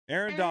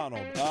Aaron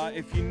Donald,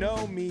 if you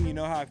know me, you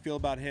know how I feel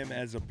about him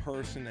as a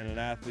person and an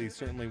athlete.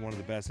 Certainly one of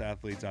the best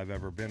athletes I've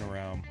ever been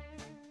around.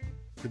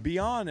 To be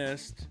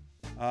honest,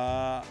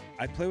 I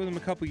played with him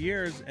a couple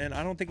years, and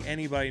I don't think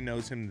anybody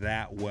knows him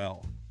that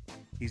well.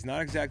 He's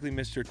not exactly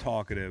Mr.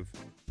 Talkative,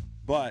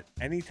 but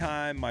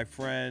anytime my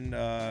friend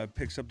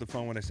picks up the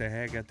phone when I say,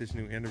 hey, I got this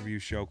new interview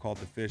show called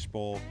The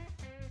Fishbowl,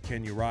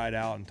 can you ride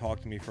out and talk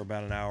to me for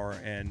about an hour?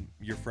 And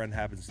your friend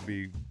happens to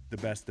be the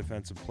best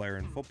defensive player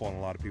in football in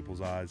a lot of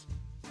people's eyes.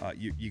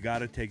 You got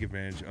to take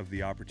advantage of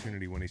the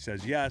opportunity when he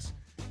says yes.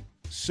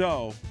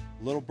 So,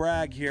 little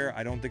brag here.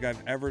 I don't think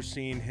I've ever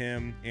seen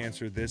him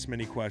answer this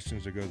many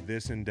questions or go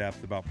this in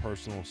depth about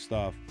personal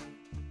stuff.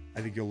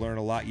 I think you'll learn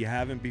a lot you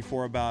haven't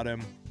before about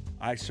him.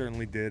 I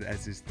certainly did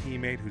as his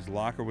teammate whose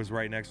locker was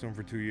right next to him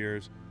for 2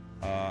 years.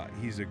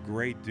 He's a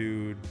great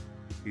dude.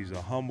 He's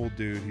a humble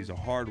dude. He's a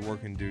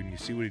hard-working dude, and you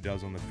see what he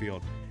does on the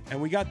field. And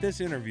we got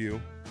this interview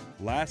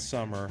last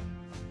summer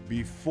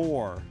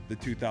before the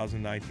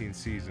 2019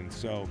 season.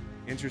 So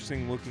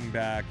interesting looking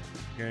back,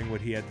 hearing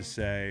what he had to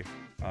say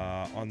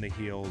on the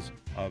heels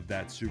of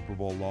that Super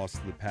Bowl loss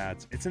to the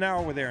Pats. It's an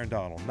hour with Aaron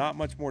Donald. Not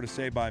much more to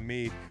say by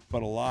me,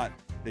 but a lot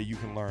that you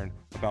can learn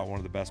about one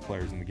of the best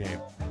players in the game.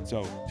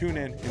 So tune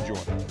in, enjoy.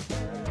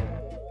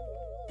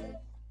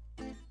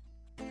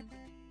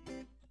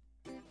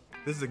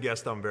 This is a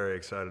guest I'm very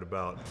excited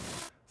about.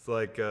 It's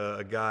like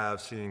a guy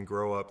I've seen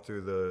grow up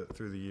through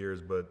the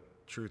years, but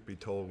truth be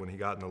told, when he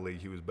got in the league,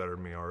 he was better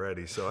than me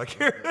already. So I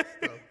can't.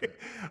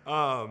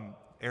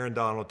 Aaron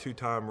Donald,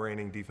 two-time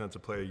reigning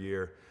Defensive Player of the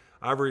Year.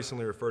 I've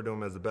recently referred to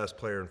him as the best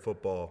player in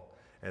football.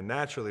 And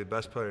naturally, the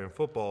best player in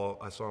football,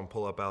 I saw him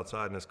pull up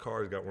outside, and his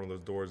car's got one of those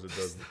doors that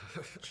does.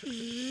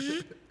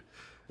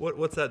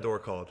 What's that door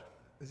called?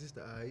 It's just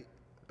the I.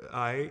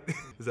 I.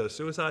 Is that a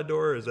suicide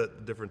door, or is that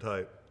a different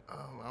type?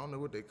 I don't know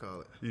what they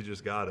call it. You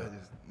just got it.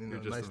 You're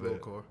just nice little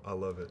car. I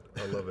love it.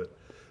 I love it.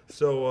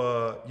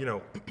 So,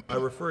 I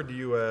referred to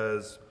you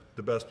as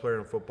the best player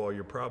in football.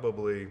 You're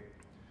probably,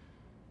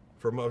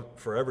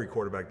 for every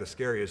quarterback, the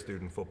scariest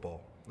dude in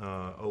football,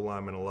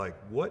 O-lineman alike.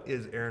 What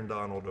is Aaron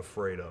Donald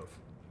afraid of?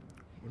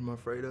 What am I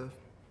afraid of?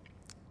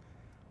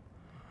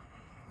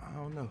 I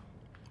don't know.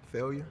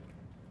 Failure.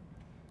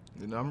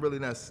 I'm really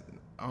not,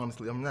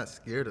 honestly, I'm not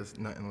scared of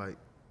nothing like.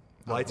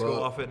 Lights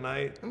go off at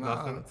night?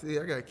 Nah, Nothing? see,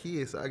 I got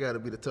kids, so I got to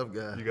be the tough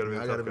guy. You got to be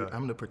the tough guy.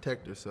 I'm the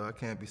protector, so I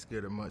can't be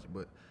scared of much.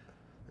 But,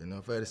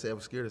 if I had to say I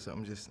was scared of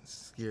something, I'm just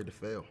scared to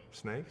fail.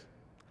 Snakes?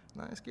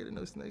 Nah, I ain't scared of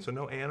no snakes. So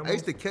no animals? I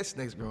used to catch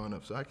snakes growing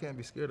up, so I can't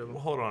be scared of them.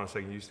 Well, hold on a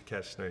second. You used to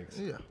catch snakes?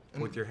 Yeah.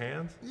 With your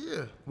hands?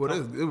 Yeah. Well, it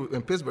was,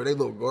 in Pittsburgh, they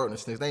little garden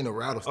snakes. They ain't no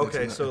rattlesnakes.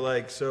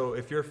 Okay, so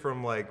if you're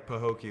from like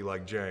Pahokee,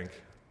 like Jank,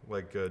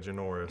 like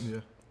Janoris,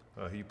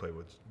 yeah. He played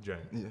with Jank.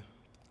 Yeah.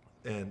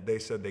 And they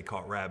said they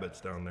caught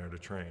rabbits down there to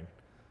train.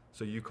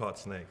 So you caught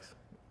snakes.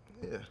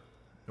 Yeah.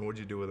 And what'd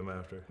you do with them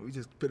after? We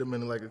just put them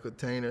in like a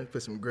container,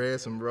 put some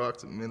grass, some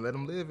rocks, and then let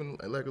them live in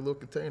like a little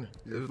container.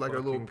 It was like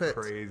our little pets.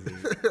 Crazy.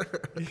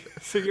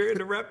 So you're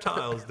into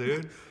reptiles,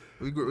 dude.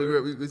 We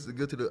used to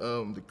go to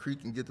the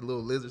creek and get the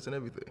little lizards and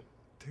everything.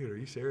 Dude, are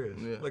you serious?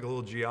 Yeah. Like a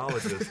little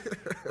geologist,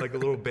 like a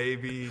little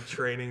baby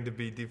training to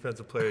be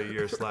Defensive Player of the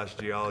Year /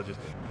 geologist.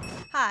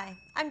 Hi,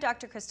 I'm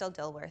Dr. Crystal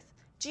Dilworth.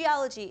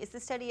 Geology is the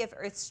study of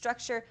Earth's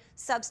structure,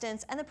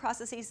 substance, and the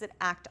processes that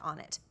act on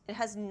it. It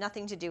has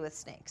nothing to do with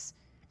snakes.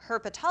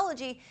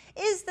 Herpetology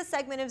is the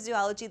segment of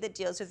zoology that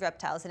deals with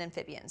reptiles and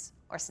amphibians,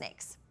 or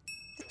snakes.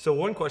 So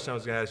one question I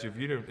was going to ask you,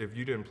 if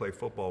you didn't play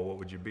football, what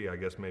would you be? I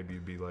guess maybe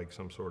you'd be like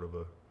some sort of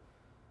a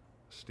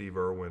Steve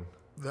Irwin.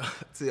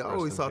 See, I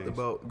always talked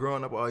about,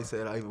 growing up, I always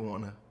said I either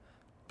want to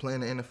play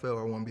in the NFL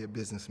or I want to be a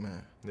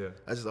businessman. Yeah.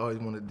 I just always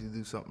wanted to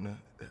do something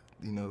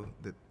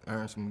that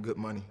earn some good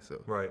money.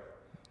 So. Right.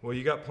 Well,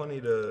 you got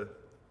plenty to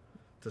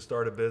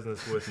start a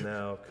business with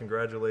now.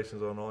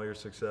 Congratulations on all your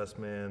success,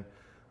 man.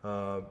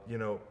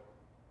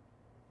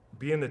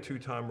 Being the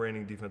two-time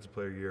reigning Defensive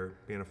Player of the Year,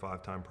 being a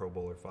 5-time Pro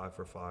Bowler, 5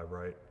 for 5,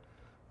 right?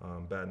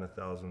 Batting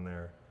 1,000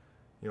 there.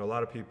 A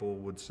lot of people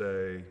would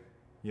say,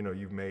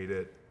 you've made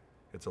it.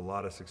 It's a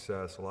lot of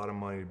success, a lot of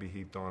money to be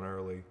heaped on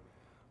early.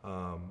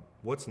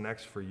 What's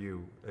next for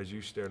you as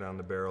you stare down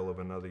the barrel of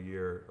another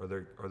year?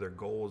 Are there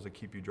goals that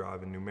keep you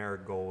driving?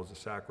 Numeric goals, a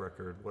sack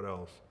record? What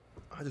else?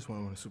 I just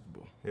want to win a Super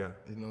Bowl. Yeah.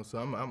 So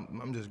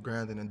I'm just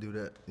grinding and do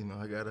that.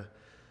 I gotta.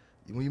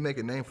 When you make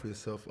a name for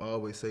yourself, I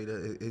always say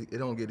that it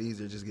don't get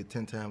easier, just get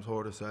 10 times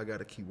harder. So I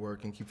gotta keep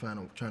working, keep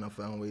trying to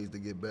find ways to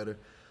get better.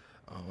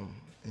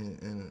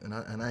 And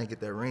I ain't get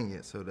that ring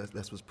yet, so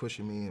that's what's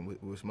pushing me and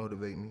what's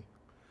motivating me.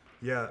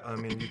 Yeah, I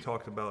mean, you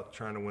talked about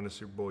trying to win a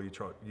Super Bowl. You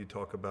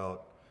talk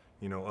about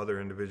other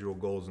individual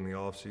goals in the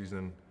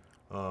offseason.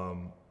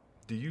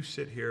 Do you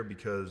sit here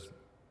because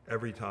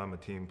every time a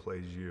team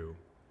plays you,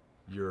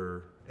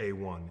 you're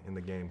A1 in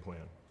the game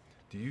plan?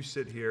 Do you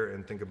sit here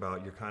and think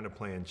about you're kind of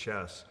playing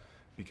chess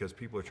because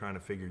people are trying to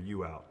figure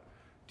you out?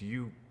 Do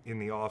you, in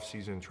the off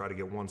season, try to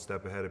get one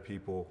step ahead of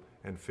people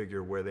and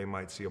figure where they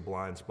might see a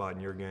blind spot in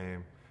your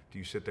game Do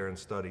you sit there and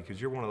study?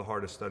 Because you're one of the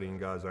hardest studying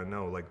guys I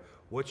know. Like,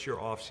 what's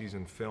your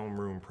off-season film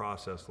room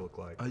process look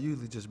like? I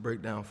usually just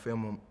break down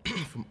film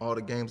from all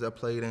the games I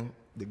played in,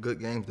 the good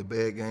games, the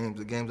bad games,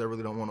 the games I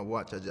really don't want to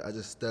watch. I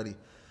just study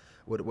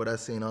what I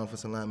seen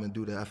offensive linemen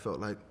do that I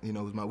felt like,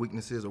 was my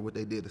weaknesses or what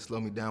they did to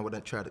slow me down, what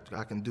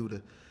I can do to,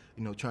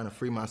 trying to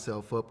free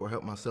myself up or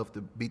help myself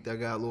to beat that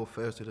guy a little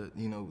faster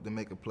to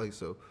make a play.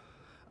 So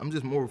I'm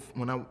just more,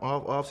 when I'm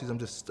off season, I'm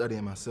just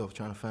studying myself,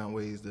 trying to find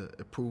ways to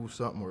improve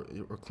something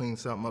or clean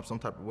something up some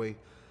type of way.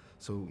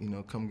 So,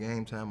 come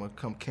game time or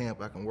come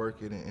camp, I can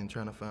work it and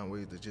trying to find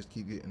ways to just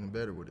keep getting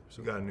better with it.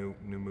 So you got a new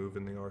move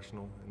in the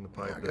arsenal, in the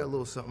pipe? I got a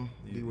little something.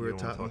 You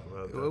taught me.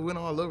 It went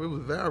all over. It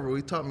was viral.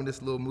 He taught me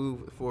this little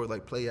move for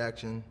like play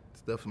action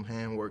stuff, some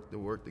hand work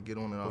to get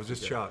on and off. Was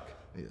this Chuck?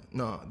 Yeah.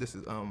 No, this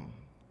is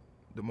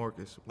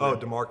DeMarcus. Oh,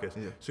 DeMarcus.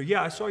 Yeah. So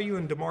yeah, I saw you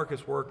and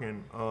DeMarcus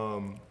working,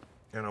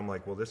 and I'm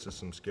like, well, this is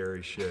some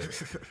scary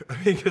shit.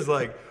 Because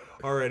like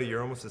already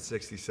you're almost at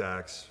 60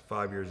 sacks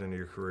 5 years into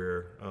your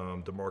career.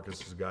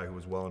 DeMarcus is a guy who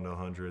was well into the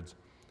hundreds.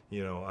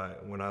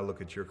 When I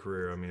look at your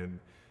career, I mean,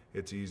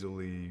 it's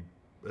easily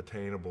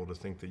attainable to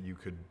think that you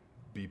could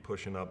be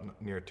pushing up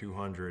near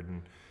 200,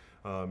 and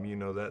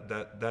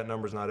that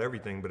number's not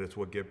everything, but it's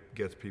what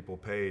gets people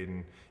paid.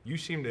 And you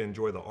seem to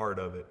enjoy the art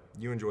of it.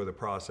 You enjoy the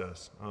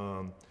process.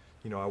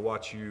 I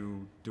watch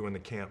you doing the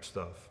camp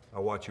stuff. I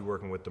watch you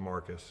working with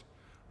DeMarcus.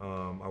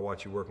 I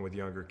watch you working with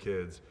younger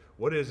kids.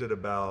 What is it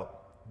about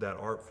that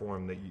art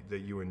form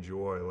that you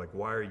enjoy? Like,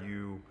 why are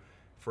you,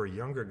 for a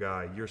younger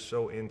guy, you're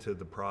so into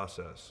the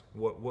process?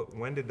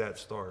 When did that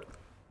start?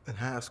 In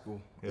high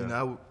school.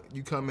 Yeah.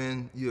 You come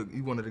in, you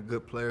one of the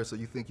good players, so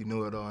you think you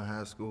know it all in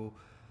high school.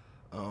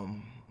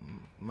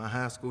 My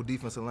high school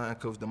defensive line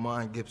coach,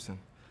 Demond Gibson,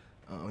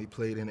 he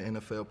played in the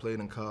NFL, played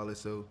in college,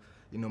 so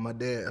my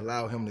dad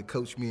allowed him to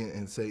coach me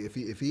and say,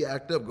 if he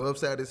act up, go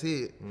upside his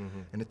head. Mm-hmm.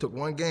 And it took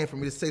one game for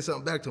me to say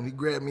something back to him. He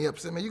grabbed me up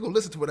and said, man, you gonna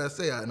listen to what I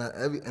say. And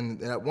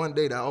that one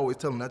day, I always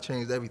tell him that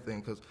changed everything,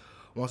 because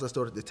once I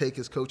started to take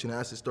his coaching, I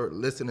actually started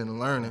listening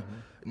and learning,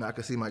 and I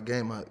could see my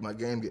game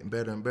getting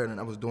better and better. And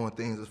I was doing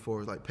things as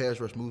far as like pass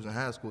rush moves in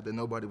high school that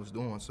nobody was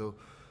doing. So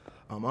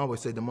I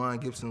always say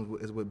Demond Gibson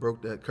is what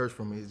broke that curse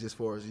for me, is just as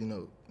far as,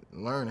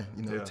 learning,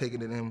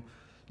 taking it in.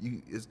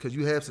 It's because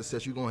you have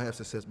success, you're gonna have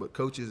success. But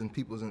coaches and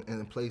people's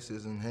in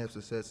places and have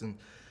success, and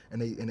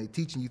they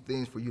teaching you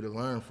things for you to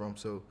learn from.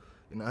 So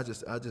I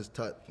just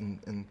taught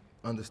and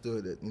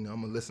understood that I'm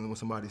gonna listen when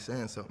somebody's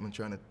saying something and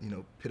trying to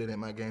put it in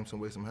my game some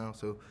way somehow.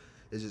 So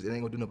it ain't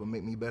gonna do nothing but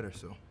make me better.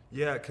 So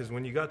yeah, because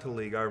when you got to the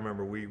league, I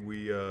remember we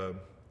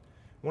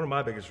one of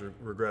my biggest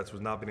regrets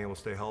was not being able to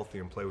stay healthy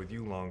and play with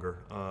you longer.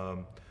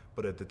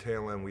 But at the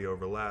tail end, we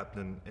overlapped,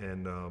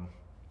 and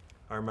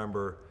I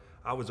remember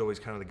I was always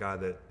kind of the guy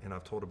that, and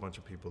I've told a bunch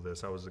of people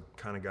this, I was the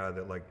kind of guy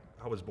that, like,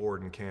 I was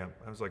bored in camp.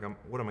 I was like,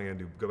 what am I going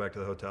to do, go back to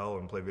the hotel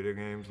and play video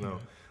games? No.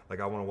 Like,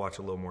 I want to watch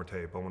a little more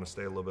tape. I want to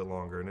stay a little bit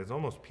longer. And it's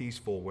almost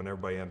peaceful when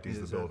everybody empties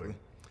the building.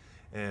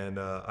 And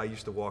I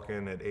used to walk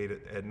in at 8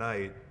 at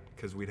night,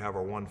 because we'd have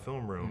our one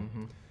film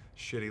room,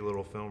 shitty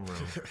little film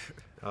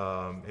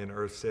room in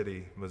Earth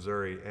City,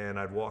 Missouri. And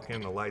I'd walk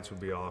in, the lights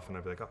would be off, and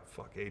I'd be like, oh,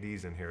 fuck,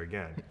 AD's in here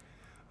again.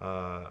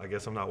 I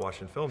guess I'm not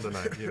watching film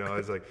tonight.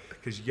 It's like,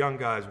 because young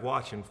guys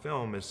watching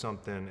film is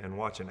something, and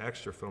watching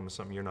extra film is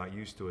something you're not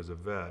used to as a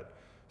vet.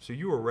 So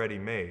you were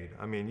ready-made.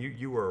 I mean,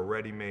 you were a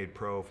ready-made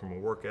pro from a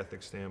work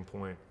ethic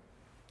standpoint.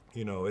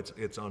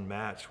 It's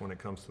unmatched when it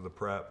comes to the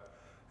prep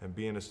and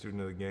being a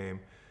student of the game.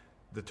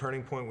 The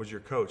turning point was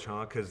your coach,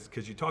 huh?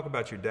 Because you talk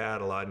about your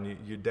dad a lot, and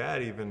your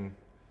dad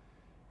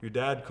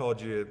called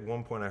you at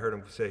one point. I heard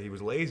him say he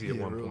was lazy at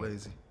one point.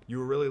 Lazy. You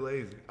were really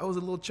lazy. I was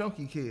a little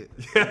chunky kid.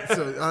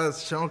 So I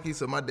was chunky,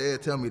 so my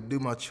dad tell me to do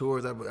my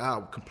chores. I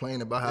would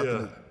complain about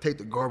having to take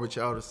the garbage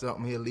out or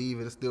something. He'll leave,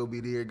 it'll still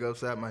be there, go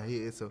upside my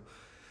head. So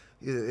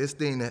this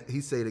thing that he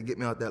say to get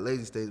me out that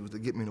lazy stage was to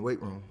get me in the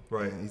weight room.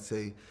 Right. And he'd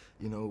say,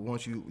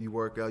 once you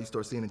work out, you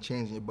start seeing a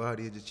change in your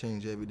body. It just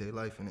changed your everyday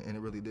life, and it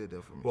really did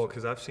that for me. Well,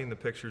 because I've seen the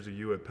pictures of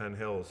you at Penn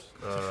Hills,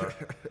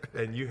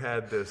 and you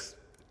had this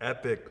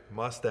epic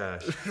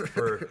mustache.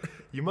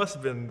 You must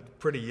have been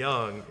pretty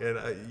young,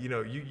 and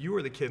you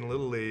were the kid in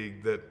Little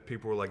League that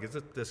people were like,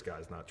 this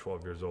guy's not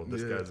 12 years old.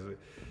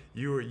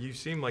 You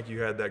seemed like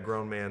you had that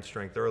grown man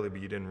strength early,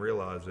 but you didn't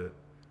realize it.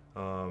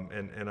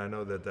 And I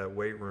know that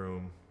weight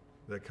room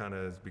that kind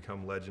of has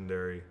become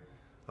legendary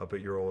up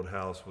at your old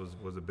house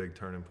was a big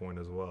turning point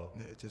as well.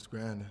 Yeah, just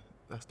grinding.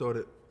 I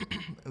started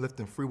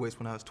lifting free weights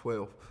when I was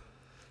 12.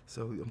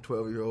 So I'm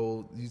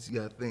 12-year-old. You just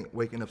got to think,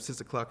 waking up 6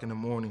 o'clock in the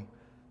morning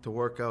to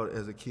work out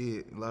as a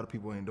kid. A lot of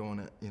people ain't doing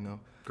that,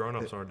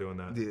 Grown-ups aren't doing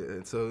that. Yeah,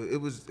 and so it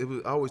was.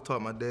 I always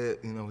taught my dad,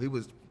 he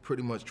was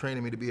pretty much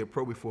training me to be a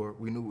pro before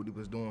we knew what he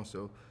was doing.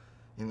 So,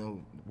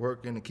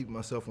 working and keeping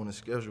myself on the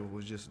schedule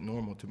was just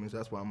normal to me. So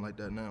that's why I'm like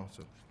that now.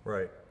 So.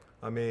 Right.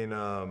 I mean,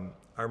 I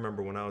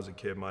remember when I was a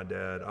kid, my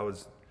dad, I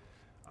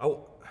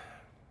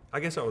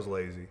guess I was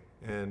lazy.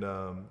 And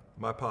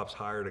my pops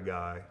hired a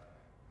guy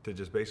to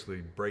just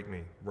basically break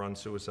me, run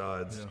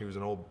suicides. Yeah. He was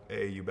an old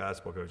AAU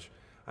basketball coach.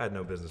 I I had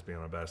no business being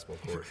on a basketball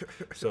court.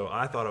 So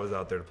I thought I was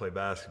out there to play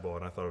basketball,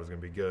 and I thought I was going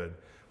to be good.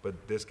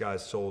 But this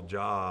guy's sole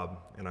job,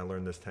 and I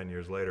learned this 10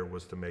 years later,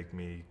 was to make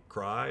me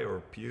cry or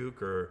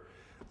puke or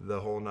the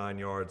whole 9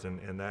 yards.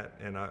 And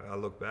I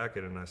look back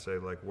at it and I say,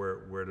 like,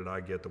 where did I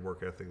get the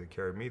work ethic that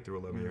carried me through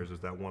 11 years? Is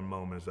that one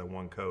moment, is that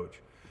one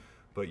coach.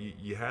 But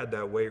you had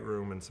that weight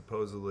room, and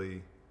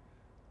supposedly,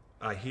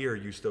 I hear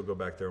you still go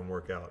back there and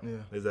work out. Yeah.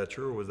 Is that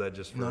true, or was that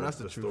just for No, that's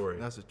the the truth. story?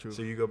 That's the truth.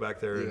 So you go back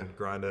there and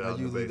grind it out in the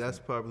Usually basement? that's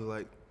probably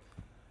like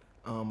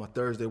a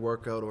Thursday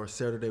workout or a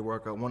Saturday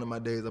workout. One of my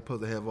days I'm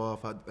supposed to have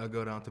off, I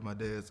go down to my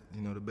dad's,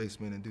 the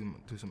basement and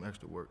do some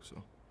extra work.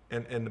 So.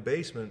 And the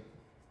basement,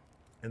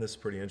 and this is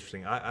pretty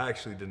interesting. I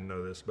actually didn't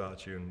know this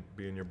about you, and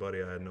being your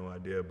buddy, I had no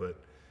idea. But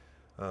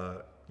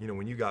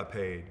when you got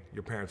paid,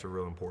 your parents are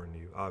real important to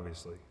you,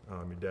 obviously.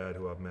 Your dad,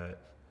 who I've met,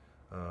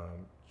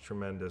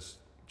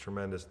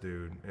 tremendous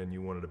dude, and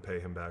you wanted to pay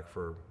him back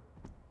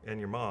and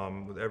your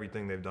mom, with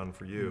everything they've done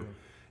for you.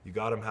 You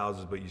got them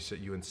houses, but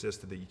you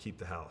insisted that you keep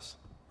the house,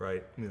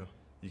 right? Yeah.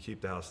 You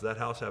keep the house. Does that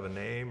house have a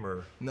name,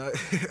 or? No,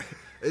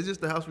 it's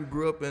just the house we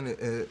grew up in,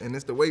 and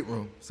it's the weight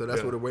room. So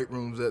that's where the weight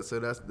room's at. So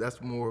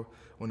that's more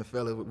when the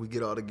fellas, we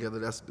get all together,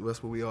 that's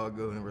where we all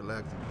go and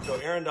relax. So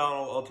Aaron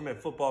Donald,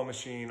 ultimate football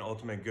machine,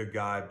 ultimate good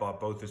guy, bought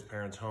both his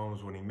parents'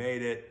 homes when he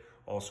made it.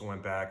 Also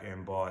went back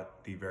and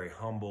bought the very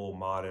humble,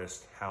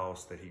 modest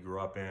house that he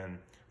grew up in,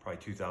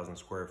 probably 2,000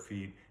 square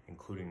feet,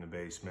 including the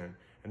basement.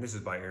 And this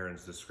is by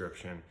Aaron's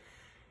description.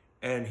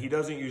 And he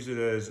doesn't use it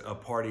as a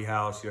party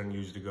house. He doesn't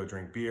use it to go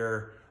drink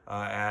beer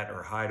at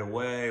or hide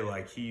away.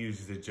 Like, he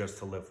uses it just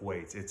to lift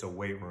weights. It's a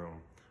weight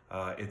room.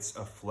 It's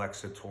a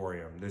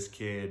flexitorium. This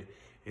kid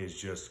is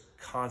just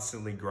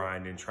constantly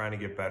grinding, trying to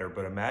get better.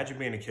 But imagine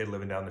being a kid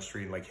living down the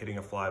street and like hitting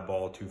a fly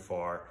ball too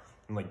far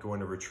and like going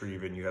to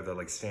retrieve it, and you have that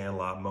like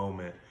Sandlot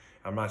moment.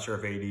 I'm not sure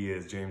if AD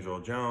is James Earl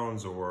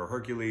Jones or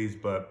Hercules,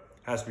 but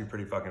has to be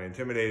pretty fucking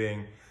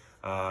intimidating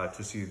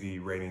to see the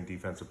reigning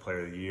defensive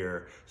player of the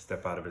year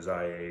step out of his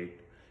I-8,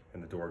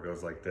 and the door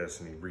goes like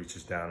this, and he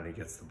reaches down and he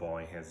gets the ball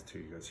and he hands it to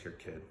you. He goes, "Here,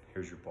 kid,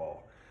 here's your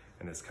ball."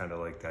 And it's kind of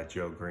like that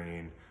Joe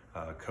Green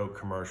Coke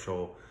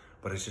commercial,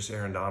 but it's just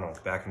Aaron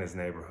Donald back in his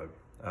neighborhood.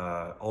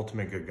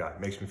 Ultimate good guy.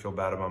 Makes me feel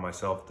bad about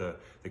myself.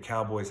 The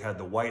Cowboys had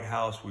the White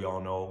House. We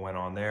all know what went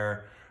on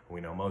there. We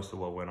know most of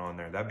what went on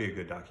there. That'd be a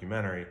good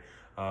documentary.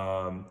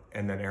 And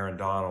then Aaron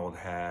Donald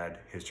had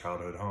his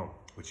childhood home,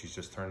 which he's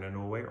just turned into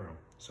a weight room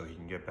so he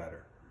can get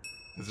better.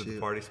 Is it the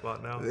party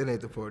spot now? It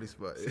ain't the party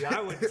spot. See,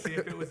 I would see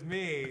if it was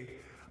me,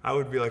 I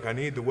would be like, I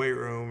need the weight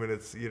room, and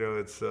it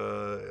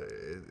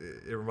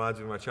reminds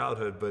me of my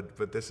childhood.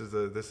 But this is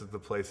the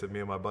place that me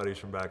and my buddies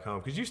from back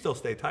home, because you still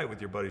stay tight with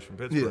your buddies from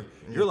Pittsburgh.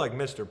 Yeah. You're like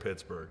Mr.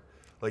 Pittsburgh,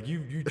 like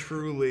you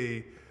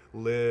truly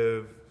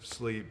live,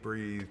 sleep,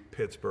 breathe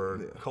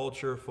Pittsburgh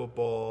culture,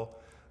 football,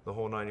 the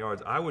whole 9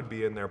 yards. I would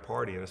be in there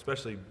partying,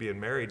 especially being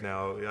married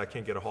now. I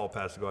can't get a hall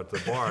pass to go out to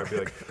the bar. I'd be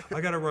like, I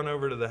got to run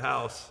over to the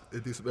house.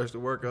 Do some extra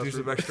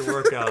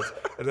workouts.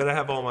 And then I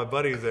have all my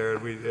buddies there,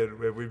 and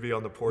we'd be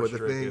on the porch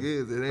drinking. But the thing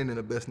is, it ain't in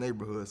the best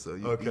neighborhood, so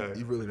you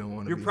really don't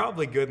want to be. You're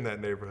probably good in that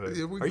neighborhood.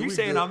 Yeah, Are you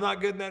saying good. I'm not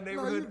good in that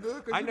neighborhood? No,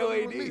 you're good, I know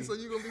AD. Me, so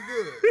you're going to be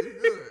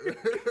good. You're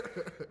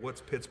good.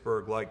 What's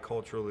Pittsburgh like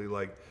culturally?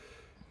 Like,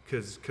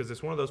 because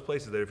it's one of those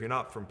places that if you're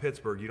not from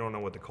Pittsburgh, you don't know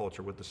what the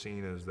culture, what the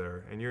scene is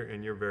there, and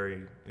you're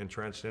very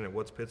entrenched in it.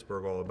 What's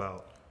Pittsburgh all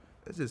about?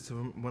 It's just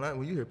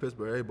when you hear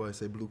Pittsburgh, everybody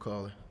say blue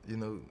collar.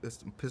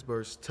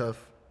 Pittsburgh's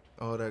tough,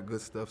 all that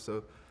good stuff.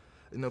 So,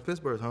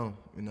 Pittsburgh's home.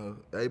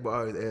 Everybody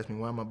always asks me,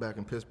 why am I back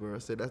in Pittsburgh? I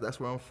say that's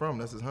where I'm from.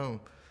 That's his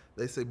home.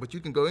 They say, but you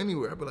can go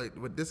anywhere. I be like,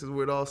 but this is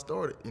where it all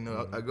started.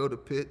 I go to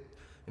Pitt.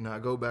 I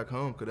go back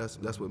home because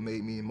that's what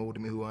made me and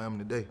molded me who I am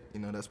today.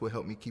 That's what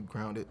helped me keep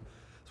grounded.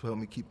 That's what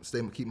helped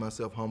me keep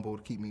myself humble,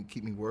 keep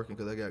me working,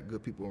 because I got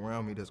good people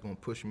around me that's gonna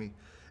push me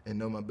and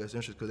know my best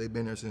interest, because they've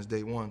been there since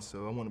day one.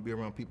 So I want to be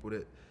around people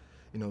that,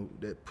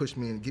 that push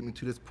me and get me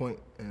to this point,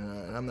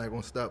 and I'm not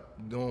gonna stop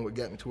doing what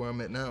got me to where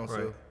I'm at now. Right.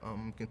 So I'm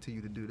gonna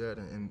continue to do that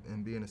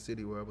and be in a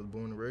city where I was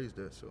born and raised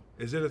at. So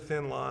is it a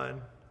thin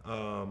line?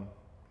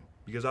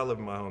 Because I live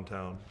in my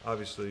hometown,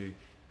 obviously.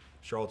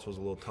 Charlottesville's a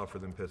little tougher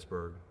than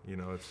Pittsburgh.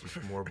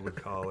 It's more blue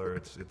collar.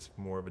 It's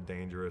more of a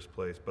dangerous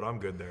place. But I'm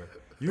good there.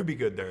 You'd be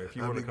good there if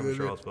you want to come to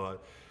Charlottesville. I'd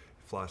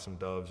fly some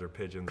doves or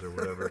pigeons or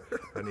whatever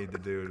I need to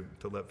do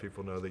to let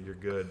people know that you're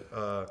good.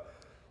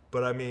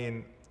 But I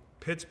mean,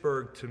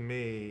 Pittsburgh to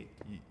me,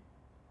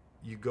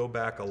 you go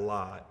back a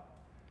lot.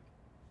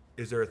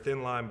 Is there a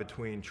thin line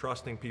between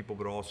trusting people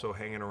but also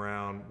hanging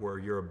around where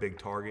you're a big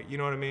target? You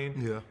know what I mean?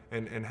 Yeah.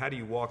 And how do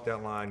you walk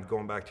that line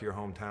going back to your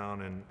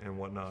hometown and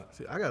whatnot?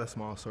 See, I got a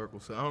small circle,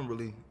 so I don't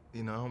really, I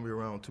don't be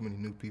around too many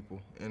new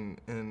people. And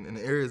in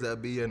the areas I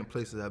be at and the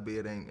places I be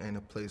at ain't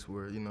a place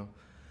where,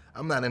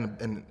 I'm not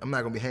I'm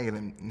not gonna be hanging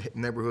in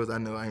neighborhoods I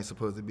know I ain't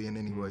supposed to be in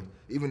anyway.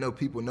 Mm-hmm. Even though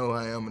people know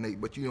I am,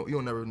 but you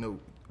don't never know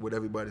what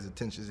everybody's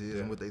intentions is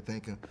and what they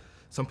thinking.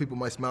 Some people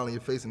might smile in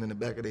your face, and in the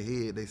back of their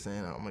head, they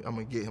saying, "I'm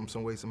gonna get him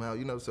some way somehow,"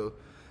 So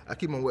I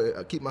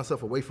keep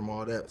myself away from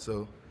all that.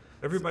 So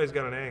Everybody's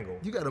got an angle.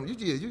 You got them.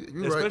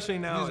 You're Especially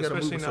right. now, You just gotta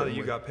especially move a now that certain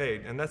you way. got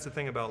paid. And that's the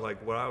thing about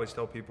like what I always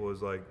tell people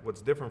is like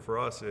what's different for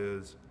us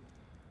is,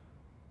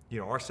 you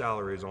know, our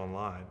salary is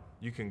online.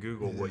 You can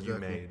Google Yeah, what you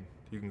exactly. made.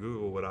 You can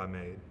Google what I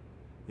made.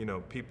 You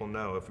know, people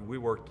know if we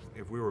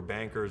were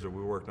bankers or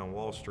we worked on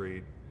Wall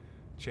Street,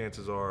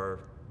 chances are,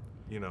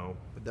 you know.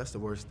 But that's the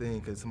worst thing,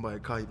 because somebody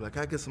call you like,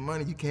 I get some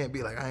money. You can't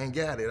be like, I ain't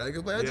got it. I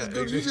go, but I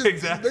Yeah, just go,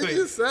 exactly. They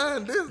just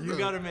signed this. You though.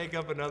 got to make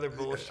up another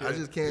bullshit. I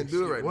just can't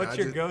do it right now. What's I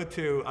your just-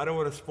 go-to? I don't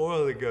want to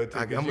spoil the go-to.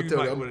 I'm 'cause gonna you tell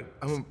might you,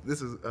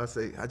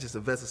 wanna- I just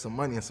invested some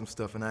money in some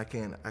stuff, and I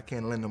can't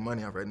lend the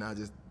money out right now. I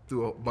just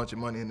threw a bunch of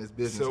money in this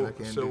business. and I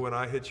can't So do. when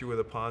I hit you with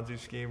a Ponzi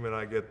scheme and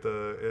I get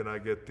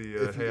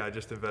the hey, I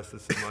just invested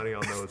some money,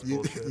 I'll know it's you,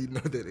 bullshit. you know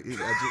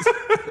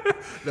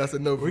that that's a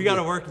no. We got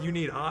to work. You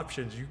need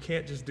options. You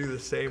can't just do the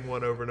same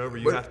one over and over.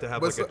 You But- have to have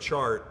but like so- a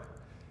chart.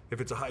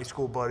 If it's a high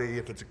school buddy,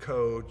 if it's a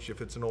coach,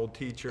 if it's an old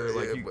teacher,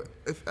 like Yeah, you. but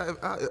if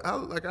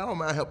I don't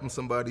mind helping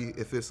somebody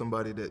if it's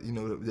somebody that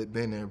that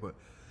been there, but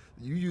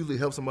you usually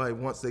help somebody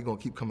once they're gonna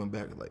keep coming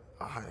back. Like,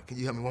 can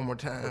you help me one more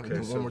time? Okay, And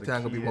then so one more the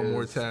time gonna be key one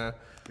more is- time.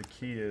 The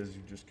key is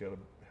you just gotta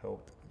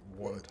help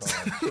one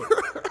time.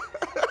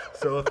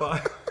 So if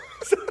I,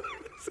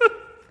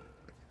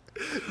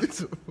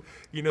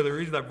 you know, the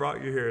reason I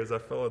brought you here is I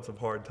fell in some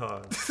hard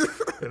times,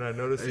 and I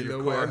noticed that Ain't your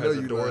no way, car I know has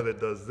a you door lied. that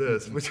does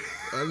this. Which,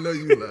 I know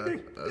you lie.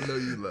 I know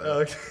you lie.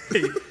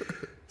 okay.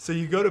 So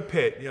you go to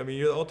Pitt. I mean,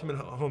 you're the ultimate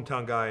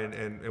hometown guy,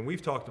 and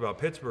we've talked about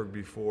Pittsburgh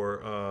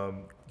before.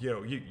 You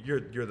know, you're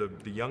the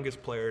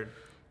youngest player,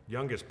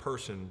 youngest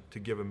person to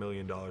give $1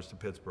 million to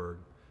Pittsburgh.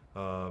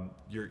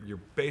 You're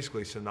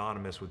basically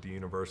synonymous with the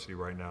university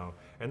right now,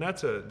 and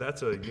that's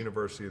a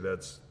university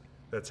that's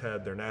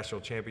had their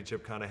national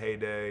championship kind of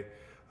heyday.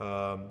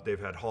 They've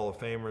had Hall of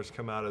Famers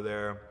come out of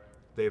there.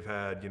 They've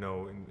had, you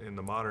know, in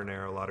the modern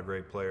era, a lot of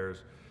great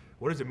players.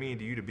 What does it mean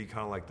to you to be kind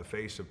of like the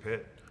face of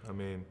Pitt? I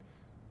mean,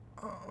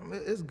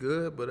 It's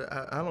good, but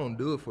I don't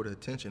do it for the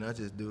attention. I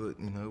just do it.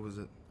 You know, it was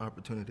an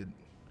opportunity to,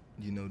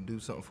 you know, do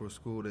something for a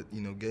school that,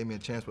 you know, gave me a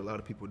chance, but a lot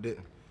of people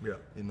didn't. yeah.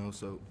 You know,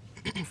 so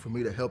for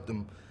me to help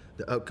them,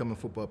 the upcoming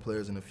football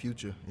players in the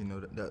future, you know,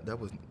 that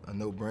was a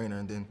no-brainer.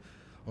 And then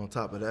on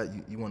top of that,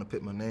 you want to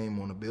put my name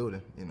on a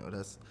building. You know,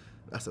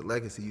 that's a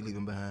legacy you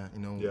leaving behind. You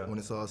know, Yeah. when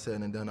it's all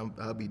said and done,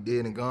 I'll be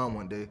dead and gone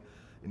one day.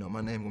 You know,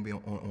 my name gonna be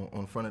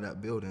on front of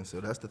that building. So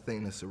that's the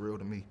thing that's surreal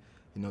to me.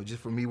 You know,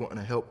 just for me wanting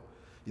to help,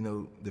 you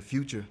know, the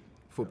future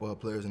football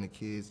players and the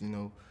kids. You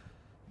know,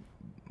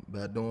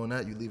 by doing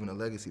that, you're leaving a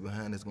legacy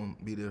behind that's gonna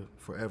be there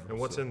forever. And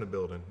what's So- in the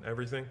building?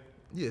 Everything?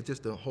 Yeah,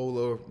 just the whole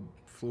lower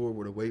floor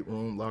with a weight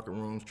room, locker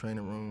rooms,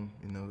 training room.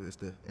 You know, it's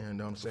the Aaron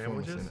Donald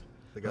Performance Sandwiches? Center.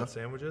 They got Huh?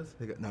 sandwiches?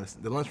 They got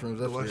the lunchroom's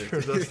The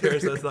upstairs. lunchrooms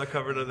upstairs. That's not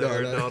covered under the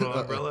Aaron Donald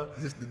umbrella.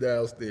 Just the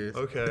downstairs.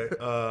 Okay.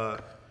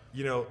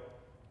 You know,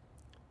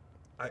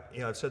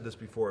 I've said this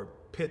before.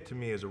 Pitt to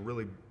me is a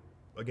really,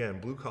 again,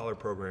 blue collar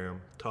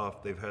program,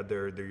 tough. They've had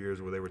their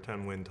years where they were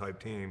 10-win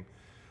type team.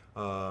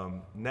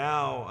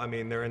 Now, I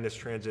mean, they're in this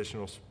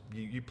transitional.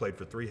 You played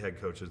for 3 head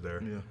coaches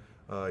there.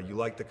 Yeah. You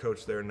like the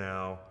coach there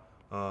now.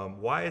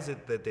 Why is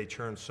it that they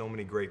churn so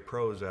many great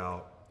pros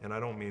out? And I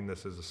don't mean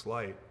this as a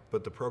slight,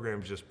 but the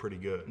program's just pretty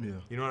good. Yeah.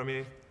 You know what I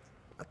mean?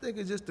 I think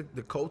it's just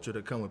the culture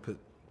that come with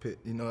Pitt.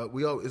 You know,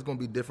 it's gonna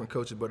be different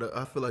coaches, but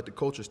I feel like the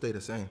culture stay the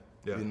same.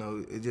 Yeah. You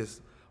know, it's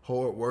just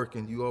hard work,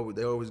 and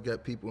they always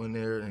got people in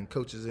there and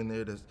coaches in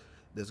there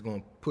that's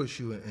gonna push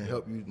you and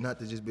help you not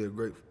to just be a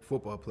great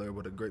football player,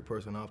 but a great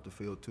person off the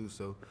field too.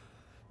 So,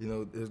 you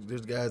know,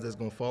 there's guys that's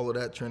gonna follow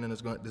that trend, and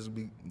this will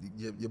be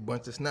your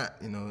bunch of snot.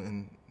 You know,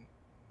 and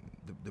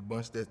the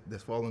bunch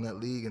that's following that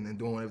league and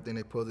doing everything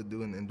they're supposed to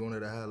do and doing it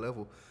at a high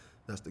level,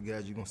 that's the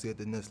guys you're gonna see at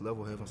the next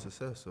level having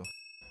success. So.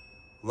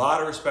 A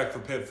lot of respect for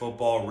Pitt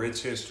football,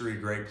 rich history,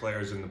 great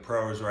players in the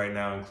pros right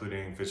now,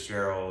 including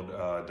Fitzgerald,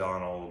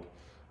 Donald,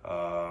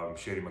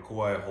 Shady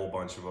McCoy, a whole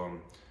bunch of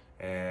them.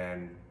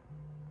 And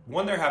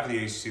won their half of the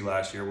ACC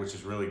last year, which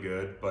is really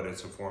good, but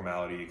it's a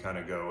formality. You kind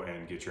of go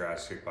and get your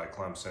ass kicked by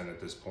Clemson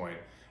at this point,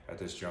 at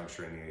this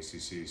juncture in the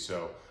ACC.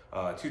 So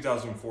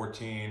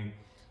 2014,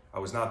 I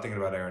was not thinking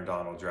about Aaron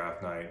Donald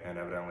draft night, and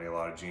evidently a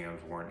lot of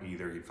GMs weren't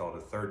either. He fell to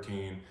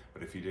 13,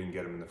 but if you didn't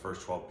get him in the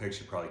first 12 picks,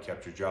 you probably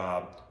kept your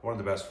job. One of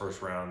the best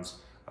first rounds,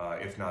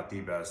 if not the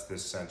best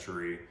this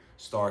century.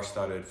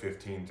 Star-studded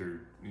 15 through,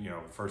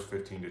 first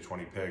 15 to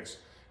 20 picks.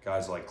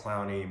 Guys like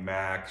Clowney,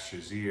 Mack,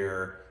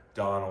 Shazier,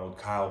 Donald,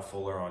 Kyle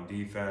Fuller on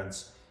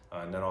defense.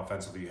 And then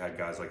offensively, you had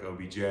guys like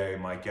OBJ,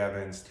 Mike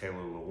Evans, Taylor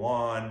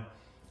Lewan,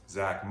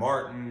 Zach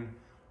Martin.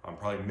 I'm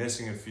probably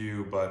missing a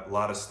few, but a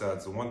lot of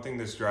studs. The one thing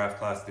this draft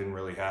class didn't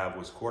really have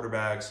was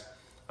quarterbacks.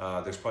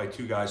 There's probably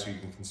 2 guys who you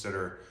can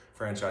consider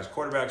franchise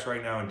quarterbacks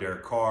right now, and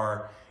Derek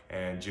Carr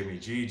and Jimmy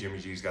G. Jimmy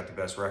G's got the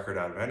best record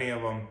out of any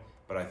of them,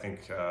 but I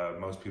think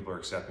most people are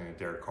accepting that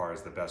Derek Carr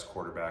is the best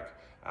quarterback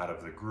out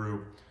of the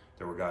group.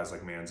 There were guys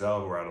like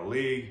Manziel who are out of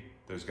league.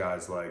 There's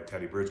guys like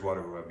Teddy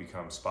Bridgewater who have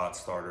become spot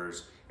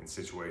starters in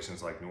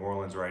situations like New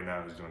Orleans right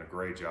now, who's doing a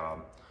great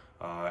job.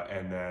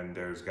 And then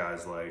there's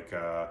guys like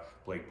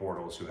Blake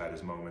Bortles, who had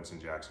his moments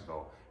in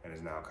Jacksonville and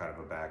is now kind of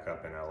a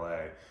backup in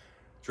LA.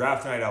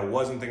 Draft night, I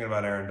wasn't thinking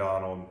about Aaron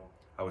Donald.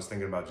 I was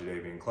thinking about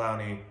Jadeveon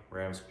Clowney.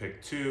 Rams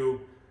picked 2.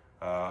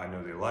 I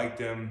know they liked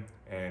him,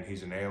 and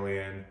he's an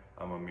alien.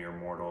 I'm a mere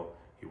mortal.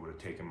 He would have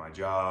taken my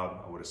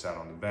job. I would have sat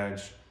on the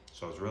bench.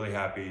 So I was really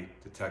happy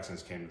the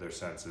Texans came to their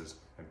senses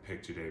and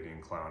picked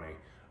Jadeveon Clowney.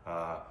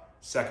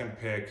 Second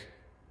pick,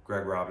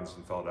 Greg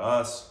Robinson fell to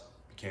us,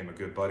 became a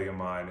good buddy of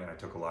mine, and I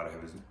took a lot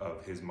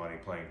of his money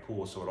playing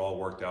pool. So it all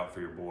worked out for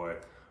your boy.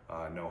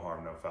 No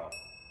harm, no foul.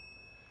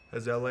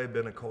 Has LA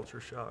been a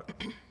culture shock?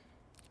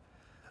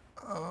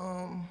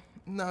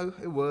 No,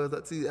 it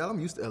was. See, I'm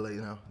used to LA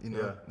now. You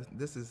know, Yeah.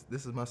 this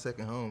is my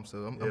second home,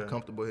 so I'm Yeah.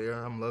 comfortable here.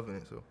 I'm loving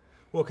it. So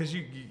Well, because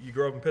you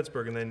grew up in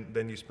Pittsburgh, and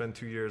then you spent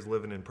 2 years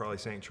living in probably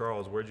St.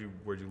 Charles. Where'd you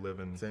live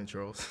in? St.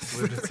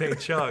 Charles. Lived in St.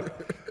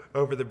 Chuck,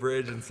 over the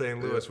bridge in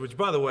St. Louis. Which,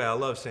 by the way, I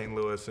love St.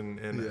 Louis,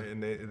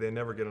 and they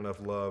never get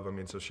enough love. I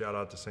mean, so shout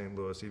out to St.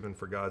 Louis, even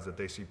for guys that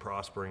they see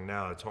prospering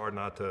now. It's hard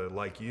not to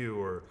like you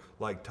or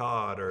like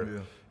Todd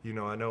or you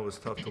know. I know it was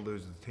tough to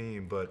lose the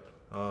team, but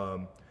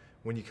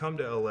when you come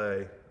to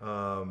LA,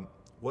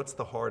 what's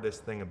the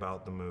hardest thing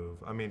about the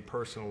move? I mean,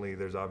 personally,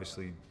 there's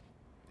obviously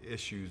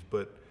issues,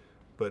 but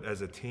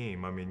as a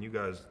team, I mean, you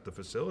guys, the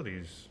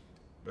facility's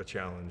a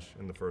challenge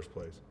in the first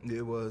place.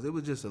 It was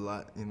just a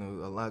lot, you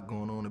know, a lot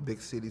going on in a big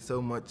city.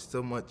 So much,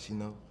 you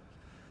know,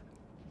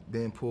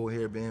 being pulled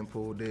here, being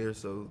pulled there.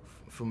 So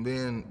from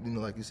being, you know,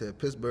 like you said,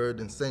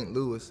 Pittsburgh and St.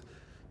 Louis,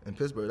 and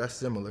Pittsburgh, that's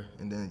similar,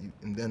 and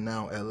then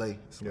now LA.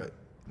 It's like,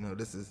 you know,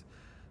 this is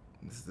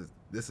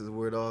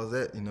where it all is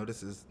at. You know,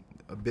 this is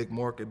a big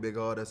market, big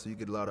all that. So you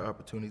get a lot of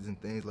opportunities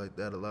and things like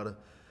that. A lot of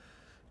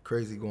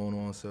crazy going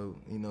on. So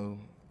you know.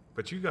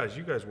 But you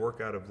guys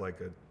work out of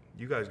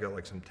you guys got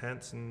like some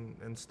tents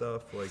and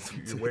stuff, like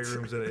your weight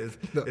rooms in it.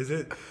 What's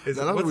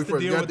the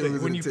deal with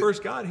it? When you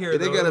first got here,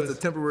 they got us a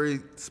temporary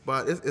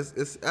spot.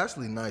 It's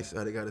actually nice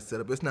how they got it set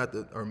up. It's not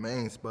our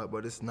main spot,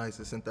 but it's nice.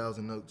 It's in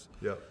Thousand Oaks.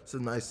 Yeah. It's a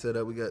nice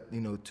setup. We got,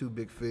 you know, 2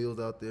 big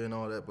fields out there and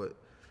all that, but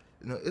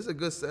you know, it's a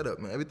good setup,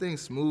 man.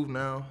 Everything's smooth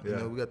now. Yeah. You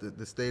know, we got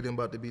the stadium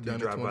about to be done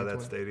in 2020. You drive by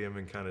that stadium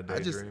and kind of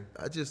daydream?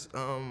 I just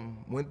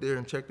went there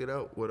and checked it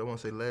out, I want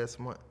to say last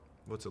month.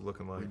 What's it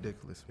looking like?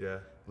 Ridiculous. Yeah.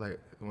 Like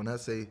when I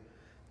say,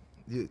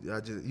 you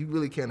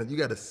really can't. You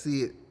got to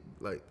see it.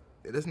 Like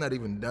it's not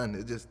even done.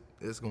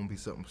 It's gonna be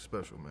something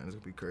special, man. It's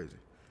gonna be crazy.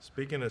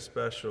 Speaking of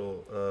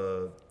special,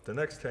 the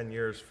next 10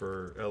 years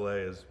for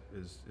LA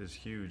is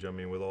huge. I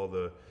mean, with all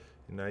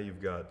now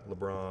you've got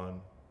LeBron,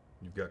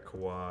 you've got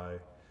Kawhi,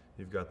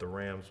 you've got the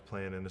Rams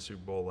playing in the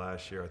Super Bowl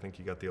last year. I think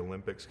you got the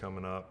Olympics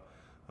coming up,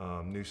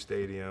 new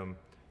stadium.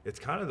 It's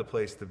kind of the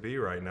place to be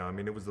right now. I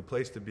mean, it was the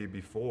place to be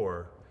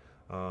before.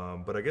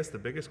 But I guess the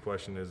biggest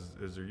question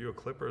is are you a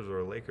Clippers or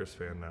a Lakers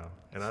fan now?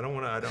 And I don't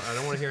want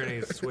to hear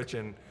any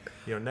switching.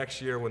 You know,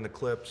 next year when the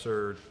Clips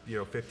are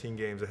 15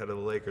 games ahead of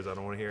the Lakers, I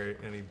don't want to hear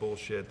any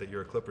bullshit that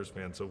you're a Clippers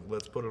fan. So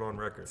let's put it on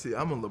record. See,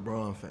 I'm a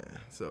LeBron fan,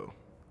 so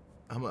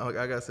I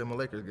gotta say I'm a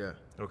Lakers guy.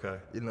 Okay.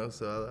 You know,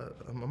 so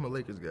I'm a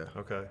Lakers guy.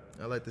 Okay.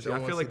 I like the. See,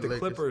 I feel like the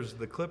Clippers,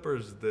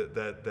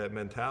 that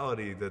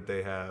mentality that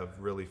they have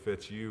really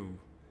fits you.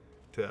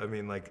 I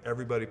mean, like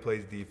everybody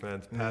plays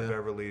defense. Pat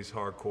Beverly's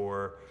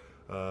hardcore.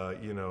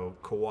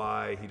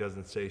 Kawhi, he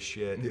doesn't say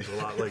shit. He's a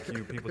lot like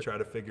you. People try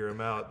to figure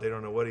him out. They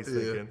don't know what he's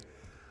thinking.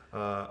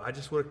 I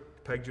just would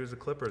have pegged you as a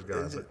Clippers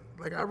guy.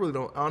 Like I really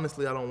don't.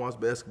 Honestly, I don't watch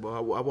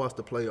basketball. I watch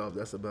the playoffs.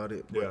 That's about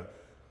it. But yeah.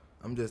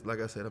 I'm just,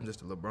 like I said, I'm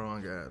just a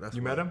LeBron guy. That's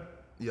you met him?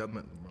 Yeah, I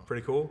met LeBron.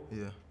 Pretty cool.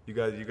 Yeah. You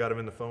got him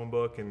in the phone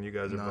book, and you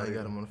guys are. Nah, I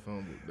got him on the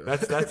phone book.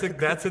 Though.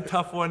 That's a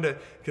tough one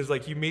because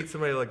like you meet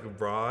somebody like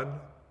LeBron,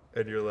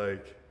 and you're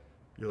like,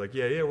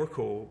 yeah, we're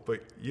cool,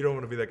 but you don't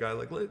want to be that guy.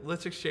 Like,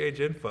 let's exchange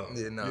info.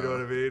 Yeah, nah. You know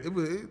what I mean?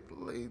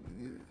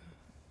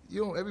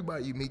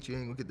 Everybody you meet, you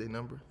ain't gonna get their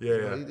number.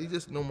 Yeah, He's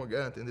just a normal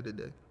guy at the end of the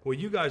day. Well,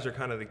 you guys are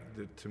kind of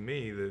to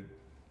me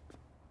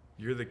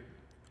you're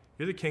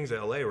the kings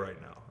of LA right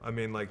now. I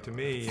mean, like to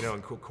me,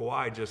 and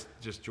Kawhi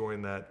just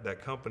joined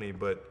that company,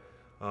 but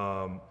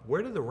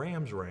where do the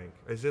Rams rank?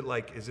 Is it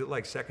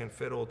like second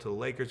fiddle to the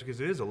Lakers?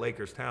 Because it is a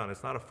Lakers town.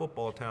 It's not a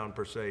football town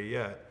per se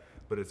yet,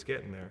 but it's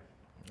getting there.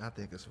 I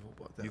think it's a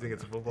football town. You think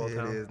it's a football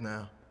town? It is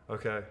now.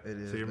 Okay. It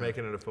is. So you're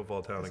making it a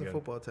football town again. It's a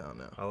football town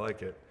now. I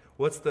like it.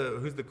 Who's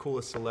the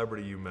coolest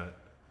celebrity you met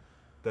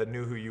that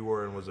knew who you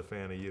were and was a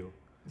fan of you?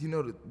 You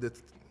know,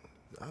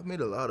 I've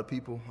met a lot of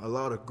people, a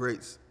lot of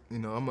greats. You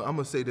know, I'm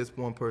gonna say this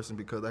one person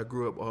because I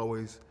grew up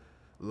always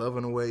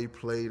loving the way he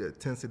played, the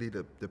intensity,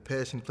 the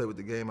passion he played with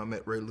the game. I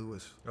met Ray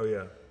Lewis. Oh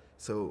yeah.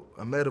 So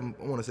I met him.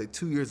 I want to say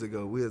 2 years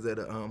ago. We was at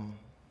a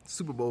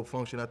Super Bowl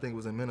function. I think it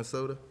was in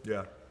Minnesota.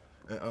 Yeah.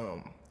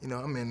 And,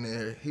 I'm in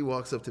there. He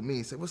walks up to me.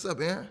 He said, "What's up,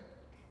 Aaron?"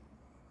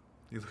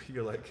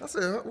 You're like, I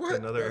said, "What?"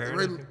 Another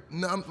Aaron?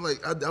 No, I'm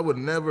like, I would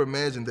never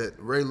imagine that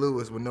Ray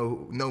Lewis would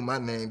know my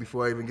name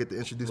before I even get to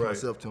introduce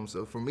myself to him.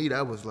 So for me,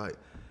 that was like,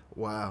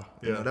 wow.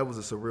 You know, that was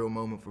a surreal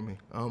moment for me.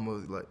 I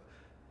almost like,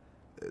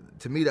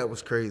 to me that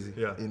was crazy.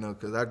 Yeah. You know,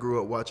 because I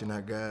grew up watching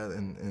that guy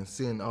and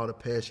seeing all the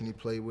passion he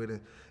played with.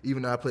 And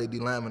even though I played D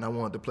lineman, I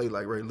wanted to play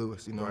like Ray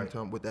Lewis. You know what I'm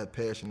talking, with that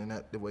passion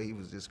and the way he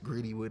was just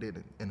gritty with it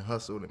and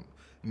hustled and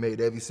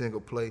made every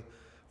single play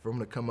for him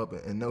to come up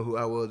and know who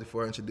I was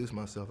before I introduced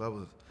myself. I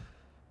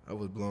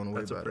was blown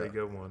away by that. That's a pretty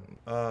good one.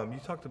 You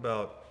talked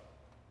about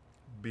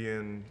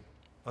being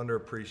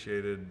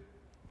underappreciated,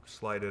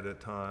 slighted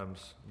at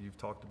times. You've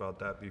talked about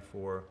that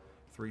before.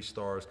 3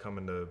 stars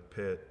coming to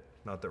Pitt.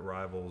 Not that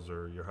rivals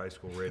or your high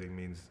school rating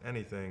means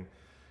anything.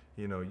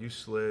 You know, you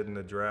slid in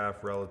the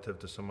draft relative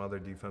to some other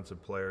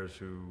defensive players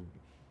who,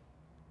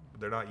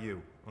 they're not you.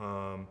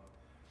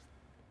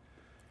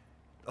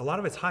 A lot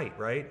of it's height,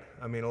 right?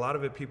 I mean, a lot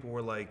of it, people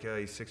were like,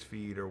 hey, 6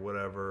 feet or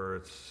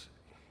whatever.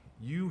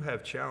 You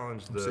have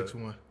challenged I'm the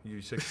 6'1". You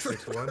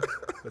 6'1"?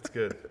 That's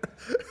good.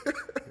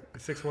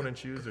 6'1" in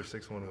shoes or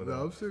 6'1" without?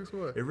 No, I'm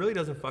 6'1". It really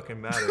doesn't fucking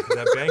matter because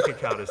that bank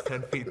account is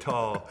 10 feet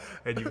tall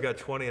and you've got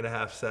 20 and a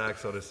half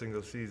sacks on a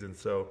single season.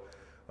 So,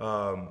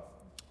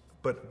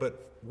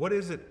 but what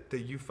is it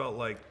that you felt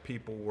like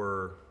people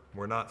were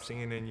not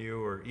seeing in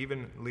you, or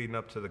even leading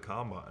up to the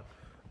combine?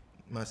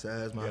 My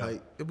size, my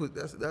height.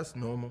 That's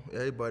normal.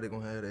 Everybody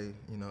gonna have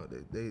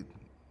they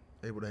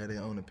able to have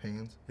their own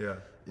opinions. Yeah.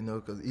 You know,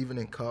 because even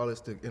in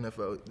college, the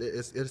NFL,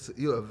 it's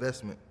your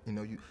investment. You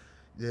know,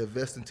 they're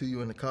investing to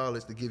you in the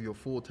college to give you a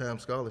full-time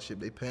scholarship.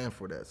 They paying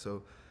for that.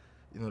 So,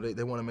 you know,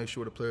 they want to make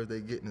sure the players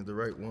they getting is the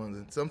right ones.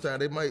 And sometimes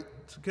they might.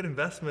 It's a good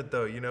investment,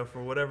 though. You know,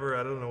 for whatever,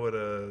 I don't know what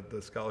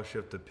the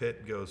scholarship to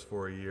Pitt goes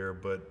for a year,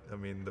 but I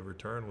mean, the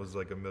return was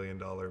like $1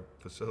 million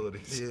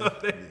facility. So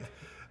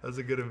that's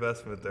a good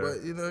investment there.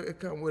 But you know, it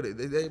come with it.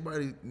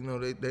 Everybody, you know,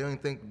 they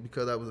don't think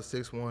because I was a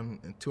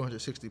 6'1" and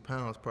 260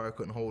 pounds, probably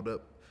couldn't hold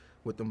up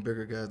with them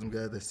bigger guys. Them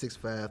guys that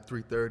 6'5",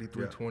 330,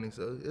 320. Yeah.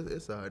 So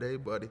it's all right,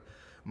 everybody.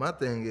 My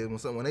thing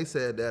is when they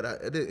said that,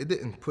 it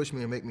didn't push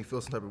me and make me feel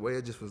some type of way.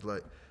 It just was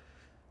like,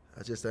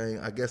 I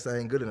guess I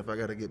ain't good enough. I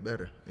got to get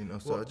better, you know.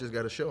 So I just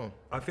got to show them.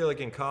 I feel like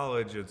in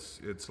college,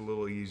 it's a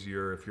little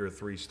easier if you're a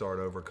 3-star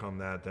to overcome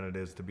that than it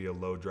is to be a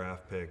low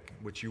draft pick,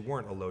 which you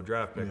weren't a low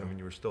draft pick. Yeah. I mean,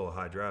 you were still a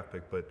high draft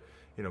pick, but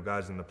you know,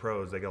 guys in the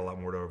pros, they got a lot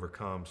more to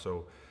overcome.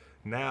 So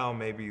now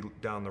maybe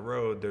down the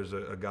road, there's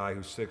a guy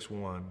who's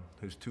 6'1",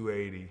 who's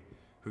 280,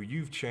 who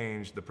you've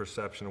changed the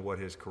perception of what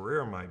his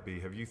career might be.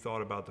 Have you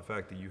thought about the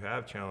fact that you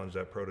have challenged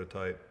that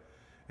prototype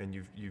and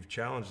you've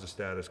challenged the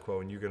status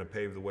quo and you're going to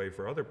pave the way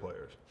for other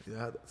players?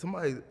 Yeah,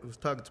 somebody was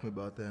talking to me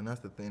about that, and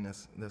that's the thing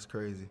that's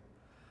crazy.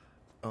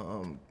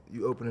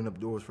 You opening up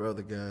doors for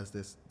other guys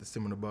that's the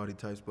similar body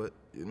types, but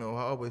you know,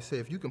 I always say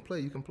if you can play,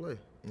 you can play.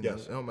 You know,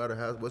 it don't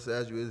matter what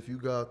size you is. If you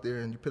go out there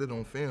and you put it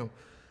on film,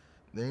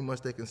 there ain't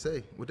much they can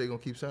say. What they gonna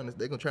keep saying is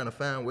they gonna try to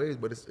find ways,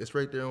 but it's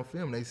right there on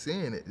film. They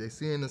seeing it. They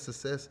seeing the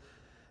success.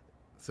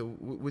 So,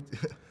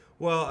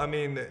 well, I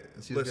mean,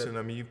 listen.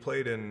 I mean, you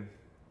played in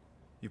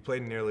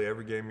nearly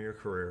every game of your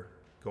career.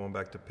 Going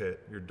back to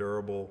Pitt, you're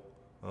durable.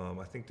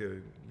 I think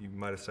you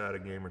might have sat a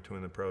game or two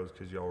in the pros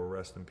because y'all were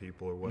resting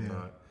people or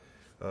whatnot.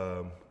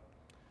 Yeah.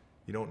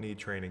 You don't need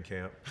training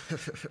camp,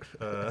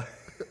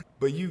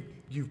 but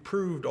you've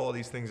proved all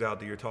these things out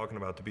that you're talking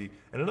about to be.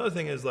 And another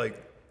thing is like,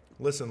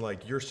 listen,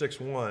 like you're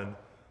 6'1",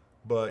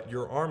 but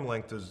your arm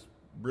length is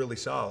really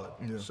solid.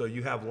 Yeah. So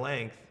you have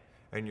length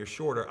and you're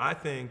shorter. I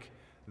think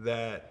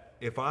that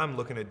if I'm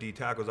looking at D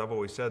tackles, I've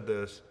always said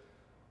this,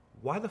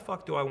 why the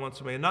fuck do I want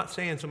somebody, I'm not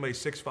saying somebody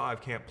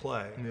 6'5" can't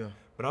play,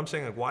 but I'm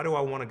saying like, why do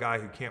I want a guy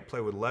who can't play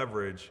with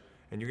leverage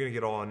and you're going to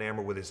get all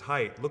enamored with his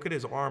height? Look at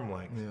his arm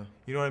length. Yeah.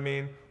 You know what I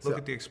mean? Look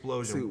at the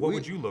explosion. What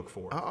would you look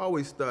for? I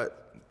always thought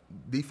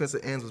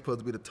defensive ends were supposed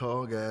to be the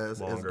tall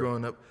guys as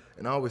growing up,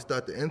 and I always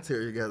thought the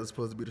interior guys were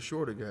supposed to be the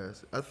shorter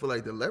guys. I feel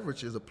like the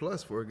leverage is a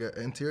plus for an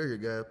interior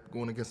guy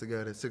going against a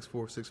guy that's 6'4",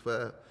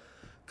 6'5",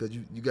 because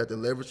you got the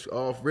leverage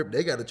off rip.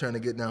 They got to try to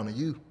get down to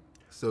you.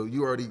 So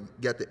you already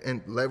got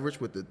the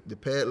leverage with the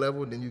pad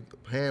level, and then you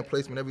hand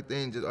placement,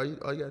 everything. Just all you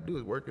got to do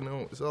is working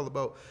on. It's all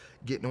about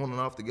getting on and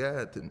off the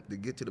guy to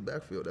get to the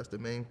backfield. That's the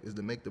main, is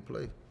to make the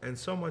play. And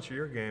so much of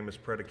your game is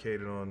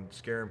predicated on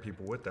scaring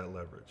people with that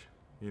leverage.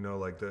 You know,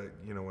 like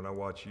when I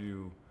watch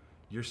you,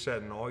 you're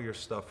setting all your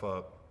stuff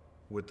up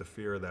with the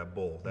fear of that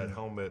bull, that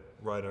helmet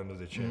right under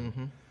the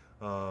chin.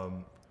 Mm-hmm.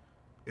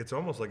 It's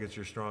almost like it's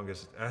your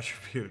strongest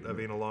attribute. I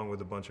mean, along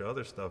with a bunch of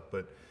other stuff,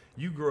 but.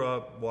 You grew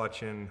up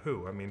watching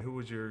who? I mean, who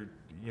was your,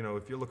 you know,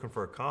 if you're looking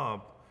for a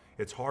comp,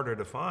 it's harder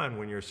to find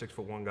when you're a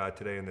 6'1" guy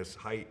today in this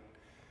height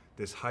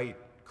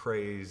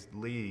crazed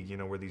league, you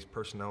know, where these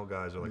personnel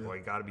guys are like, well,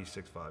 you got to be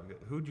 6'5".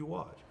 Who'd you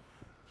watch?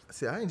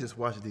 See, I ain't just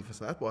watch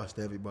defense. I watched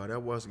everybody. I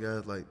watched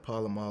guys like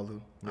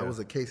Polamalu. I was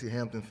a Casey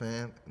Hampton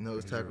fan,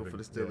 nose tackle for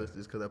the Steelers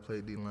just because I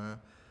played D-line.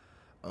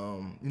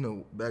 You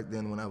know, back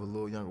then when I was a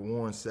little younger,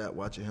 Warren Sapp,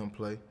 watching him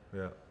play.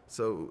 Yeah.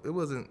 So it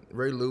wasn't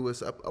Ray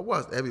Lewis. I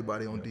watched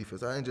everybody on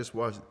defense. I ain't just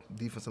watched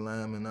defensive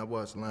linemen. I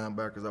watched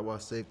linebackers. I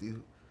watched safety.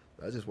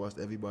 I just watched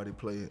everybody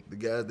play. The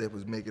guys that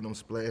was making them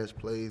splash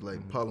plays,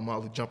 like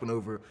Polamalu jumping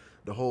over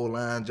the whole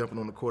line, jumping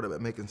on the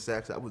quarterback, making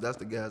sacks. That's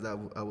the guys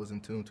I was in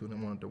tune to and I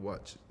wanted to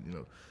watch. You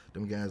know,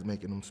 them guys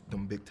making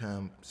them big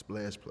time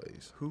splash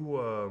plays.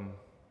 Who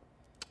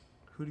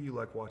do you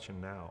like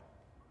watching now?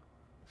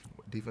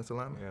 Defensive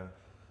lineman? Yeah.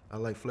 I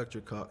like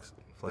Fletcher Cox.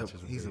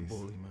 He's a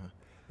bully, man.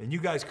 And you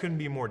guys couldn't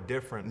be more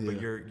different, but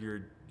Yeah.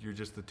 you're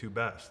just the two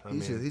best.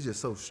 He's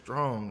just so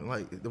strong.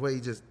 Like the way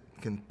he just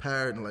can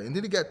parry and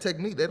then he got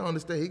technique. They don't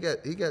understand. He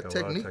got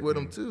technique with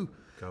him too.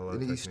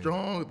 And he's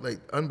strong, like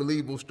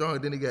unbelievable strong.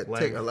 And then he got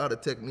a lot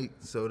of technique.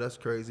 So that's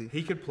crazy.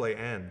 He could play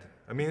end.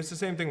 I mean, it's the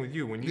same thing with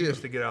you. When you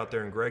used to get out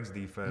there in Greg's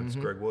defense,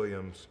 Greg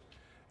Williams,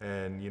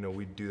 and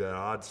we'd do that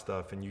odd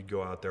stuff, and you'd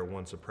go out there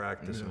once a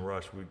practice and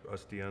rush.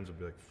 Us DNs would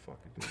be like, "Fuck,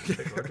 you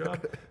take our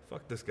job?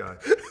 Fuck this guy."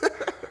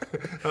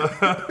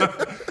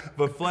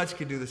 But Fletch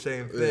could do the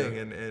same thing,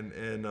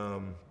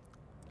 and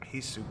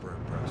he's super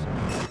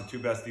impressive. The two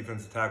best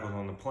defensive tackles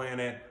on the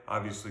planet.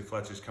 Obviously,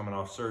 Fletch is coming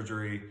off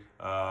surgery,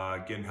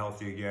 getting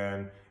healthy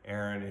again.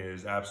 Aaron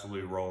is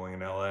absolutely rolling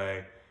in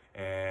LA.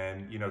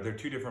 And, they're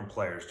two different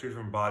players, two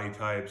different body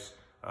types,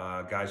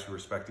 guys who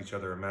respect each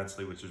other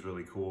immensely, which is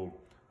really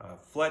cool.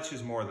 Fletch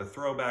is more the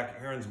throwback.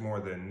 Aaron's more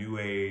the new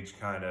age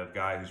kind of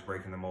guy who's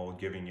breaking the mold,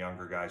 giving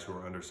younger guys who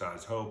are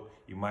undersized hope.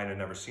 You might have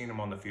never seen him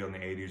on the field in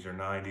the 80s or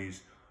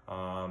 90s.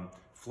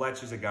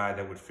 Fletch is a guy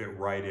that would fit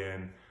right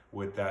in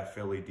with that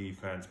Philly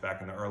defense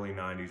back in the early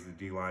 90s, the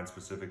D-line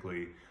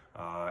specifically,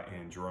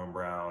 in Jerome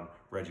Brown,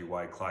 Reggie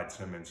White, Clyde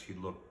Simmons. He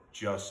looked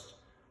just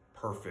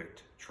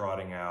perfect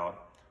trotting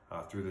out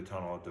through the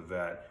tunnel at the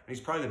vet. And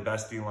he's probably the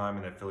best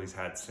D-lineman that Philly's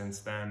had since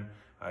then.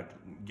 I'd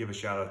give a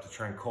shout out to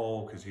Trent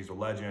Cole because he's a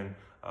legend,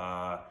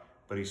 but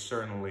he's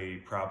certainly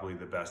probably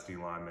the best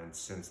D-lineman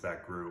since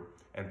that group,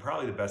 and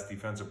probably the best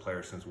defensive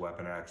player since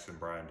Weapon X and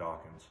Brian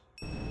Dawkins.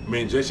 I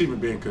mean, just even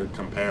being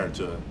compared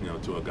to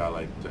to a guy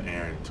like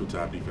Aaron,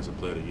 two-time defensive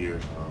player of the year.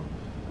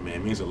 I mean,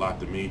 it means a lot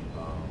to me.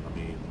 I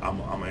mean,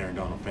 I'm an Aaron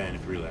Donald fan,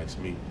 if you really ask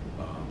me.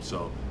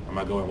 So I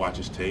might go and watch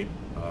his tape,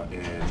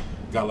 and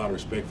got a lot of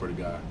respect for the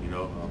guy.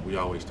 We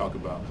always talk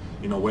about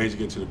ways to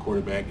get to the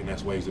quarterback, and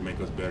that's ways to make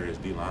us better as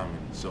D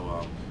linemen.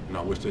 So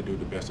I wish that dude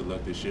the best of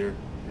luck this year,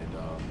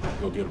 and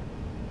go get him.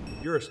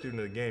 You're a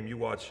student of the game. You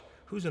watch.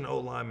 Who's an O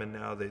lineman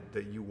now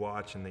that you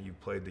watch and that you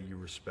played that you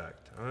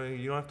respect? I mean,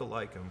 you don't have to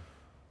like him.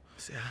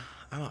 See,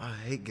 I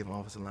hate giving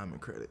offensive linemen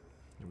credit.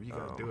 You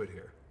got to do it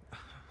here.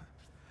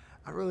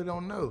 I really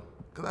don't know,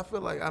 because I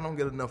feel like I don't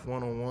get enough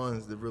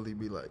one-on-ones to really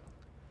be like,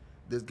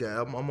 this guy.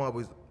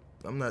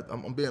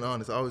 I'm being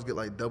honest. I always get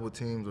like double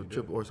teams or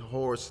triple or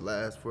hard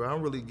slash. I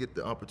don't really get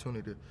the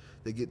opportunity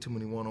to get too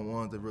many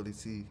one-on-ones to really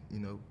see,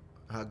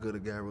 how good a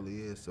guy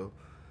really is. So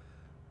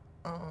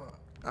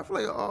I feel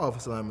like all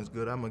offensive linemen is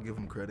good. I'm gonna give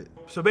him credit.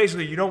 So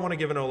basically, you don't want to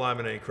give an O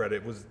lineman any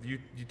credit. You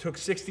took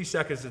 60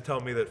 seconds to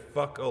tell me that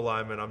fuck O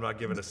lineman. I'm not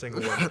giving a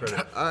single one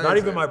credit. Not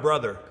even my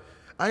brother.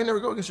 I ain't never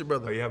go against your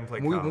brother. Oh, you haven't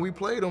played when we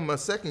played him my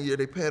second year,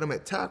 they paid him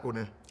at tackle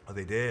then. Oh,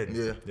 they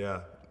did?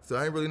 Yeah. So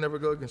I ain't really never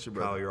go against your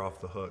brother. Kyle, you're off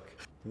the hook.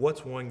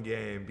 What's one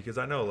game, because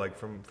I know like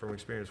from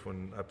experience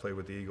when I played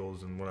with the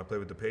Eagles and when I played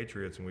with the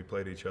Patriots and we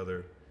played each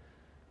other,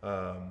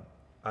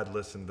 I'd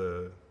listen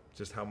to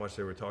just how much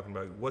they were talking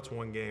about. What's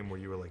one game where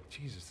you were like,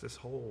 Jesus, this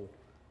whole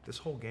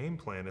game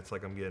plan, it's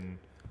like I'm getting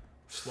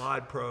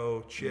slide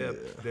pro,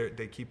 chip,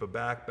 they keep a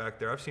back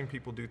there. I've seen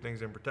people do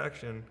things in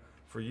protection.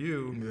 For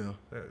you,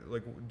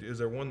 like, is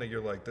there one that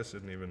you're like, this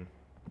isn't even?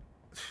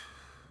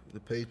 The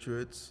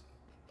Patriots,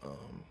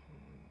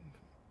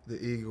 the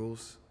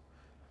Eagles,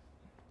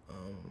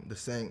 the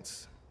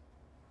Saints,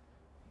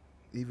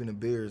 even the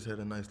Bears had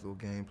a nice little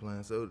game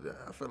plan. So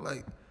I feel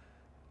like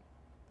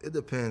it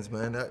depends,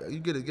 man. You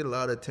get a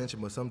lot of attention,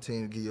 but some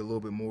teams give you a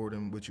little bit more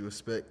than what you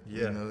expect.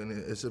 Yeah. And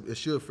it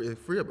should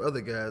free up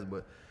other guys,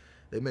 but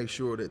they make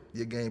sure that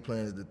your game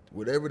plan is that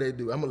whatever they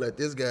do, I'm gonna let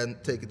this guy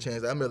take a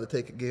chance. I'm gonna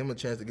give him a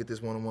chance to get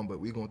this one-on-one,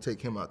 but we're gonna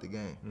take him out the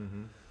game.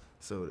 Mm-hmm.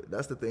 So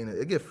that's the thing.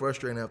 It gets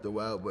frustrating after a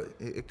while, but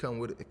it come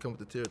with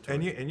the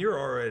territory. And you're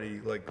already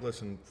like,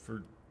 listen,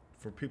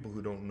 for people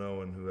who don't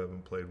know and who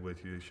haven't played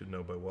with you, should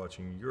know by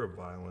watching. You're a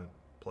violent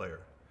player,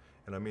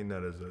 and I mean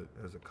that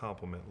as a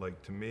compliment. Like,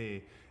 to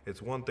me,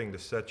 it's one thing to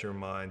set your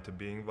mind to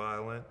being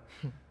violent,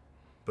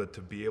 but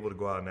to be able to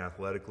go out and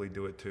athletically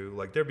do it too.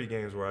 Like, there'd be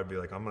games where I'd be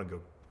like, I'm gonna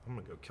go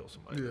kill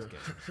somebody this game.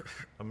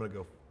 I'm gonna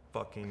go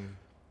fucking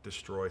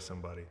destroy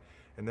somebody.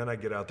 And then I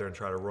get out there and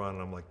try to run,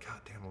 and I'm like,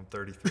 God damn, I'm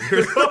 33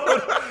 years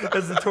old.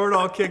 Has the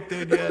Toradol kicked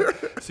in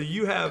yet? So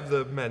you have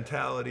the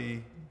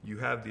mentality, you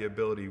have the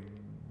ability.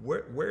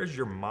 Where's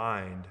your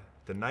mind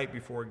the night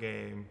before a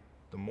game,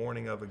 the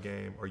morning of a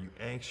game? Are you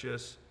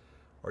anxious?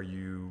 Are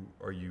you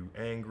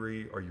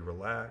angry? Are you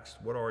relaxed?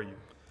 What are you?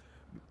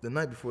 The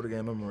night before the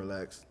game, I'm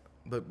relaxed.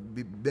 But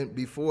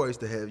before I used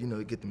to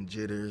have, get them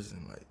jitters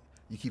and like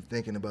you keep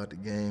thinking about the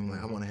game.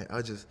 Like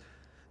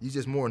you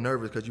just more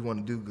nervous because you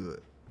want to do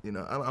good.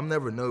 I'm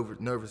never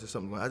nervous or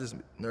something. I just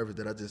nervous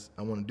that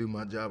I want to do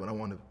my job and I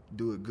want to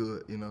do it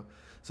good.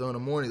 So in the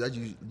mornings I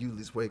usually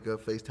just wake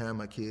up, FaceTime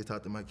my kids,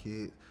 talk to my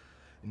kids,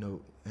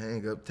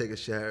 hang up, take a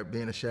shower,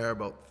 be in the shower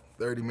about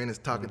 30 minutes,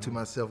 talking to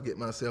myself, get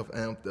myself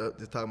amped up,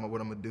 just talking about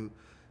what I'm gonna do.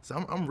 So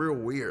I'm real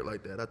weird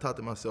like that. I talk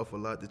to myself a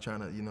lot to try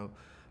to,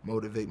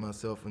 motivate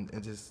myself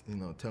and just,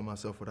 tell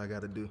myself what I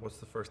gotta do. What's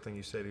the first thing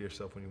you say to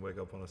yourself when you wake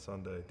up on a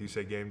Sunday? Do you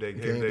say game day,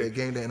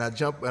 Game day, and I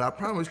jump, and I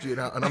promise you,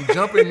 and I'm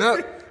jumping up,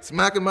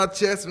 smacking my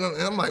chest, and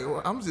I'm like,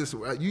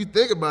 well, you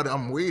think about it,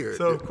 I'm weird.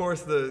 So, of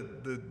course,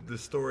 the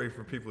story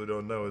for people who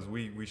don't know is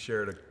we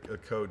shared a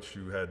coach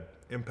who had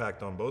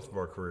impact on both of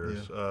our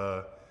careers,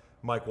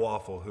 Mike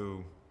Waffle,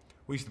 who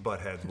we used to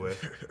butt heads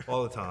with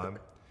all the time.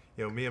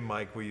 Me and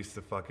Mike, we used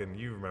to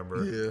you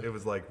remember, it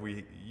was like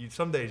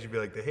some days you'd be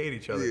like, they hate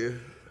each other. Yeah.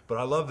 But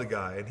I love the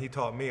guy, and he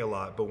taught me a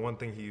lot. But one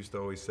thing he used to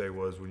always say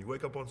was, when you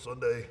wake up on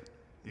Sunday,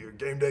 you're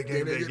game day.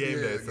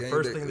 It's the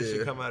first thing that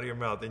should come out of your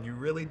mouth, and you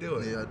really do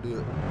it. Yeah, I do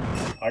it.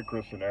 Hi,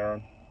 Chris and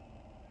Aaron.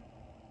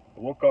 I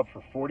woke up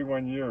for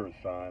 41 years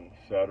on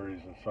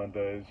Saturdays and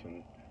Sundays,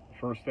 and the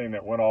first thing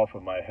that went off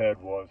in my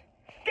head was,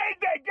 game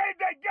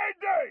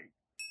day!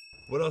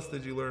 What else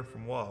did you learn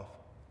from Waff?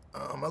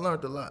 I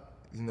learned a lot.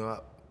 I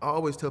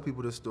always tell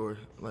people this story.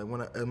 Like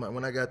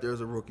when I got there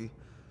as a rookie,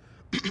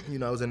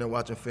 I was in there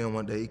watching film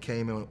one day. He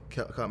came in,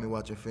 caught me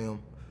watching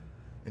film,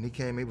 and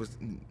he was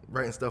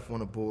writing stuff on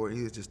the board.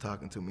 He was just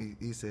talking to me.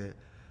 He said,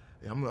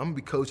 I'm gonna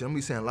be coaching. I'm gonna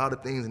be saying a lot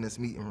of things in this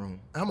meeting room.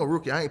 I'm a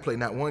rookie. I ain't played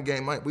not one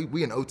game.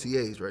 We in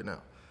OTAs right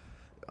now.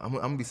 I'm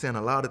gonna be saying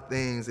a lot of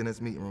things in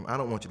this meeting room. I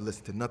don't want you to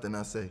listen to nothing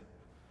I say.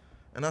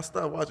 And I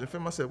started watching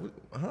film. I said,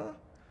 huh?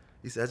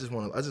 He said, I just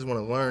want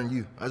to learn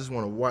you. I just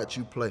want to watch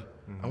you play.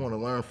 I want to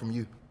learn from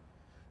you.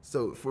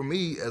 So for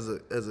me, as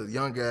a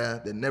young guy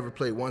that never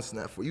played one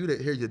snap, for you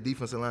to hear your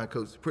defensive line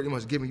coach pretty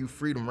much giving you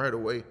freedom right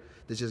away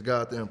to just go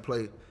out there and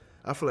play,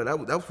 I feel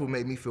like that's what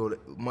made me feel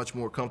much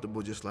more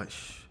comfortable. Just like,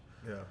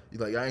 Yeah.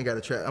 Like, I ain't got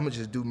to try. I'm gonna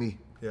just do me.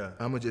 Yeah.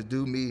 I'm gonna just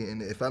do me,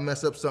 and if I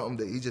mess up something,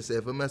 that he just said,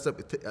 if I mess up,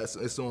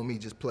 it's on me.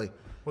 Just play.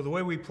 Well, the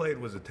way we played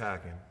was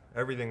attacking.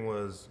 Everything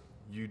was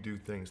you do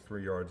things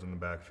 3 yards in the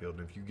backfield.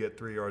 If you get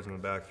 3 yards in the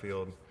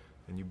backfield,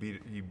 and you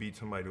beat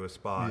somebody to a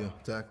spot, yeah,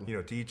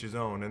 exactly. To each his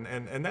own,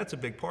 and that's a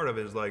big part of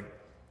it. Is like,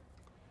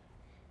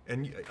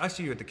 and I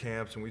see you at the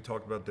camps, and we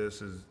talked about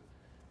this. Is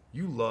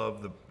you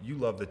love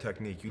the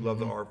technique, you love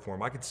the art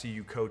form. I could see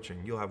you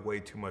coaching. You'll have way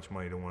too much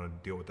money to want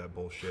to deal with that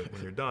bullshit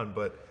when you're done,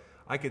 but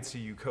I could see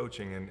you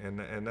coaching,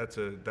 and that's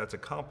a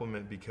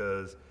compliment,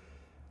 because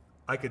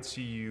I could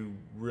see you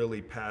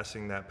really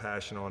passing that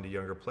passion on to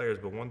younger players.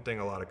 But one thing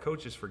a lot of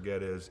coaches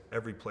forget is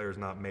every player's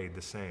not made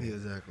the same. Yeah,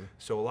 exactly.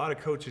 So a lot of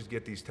coaches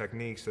get these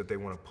techniques that they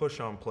want to push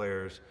on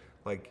players.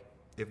 Like,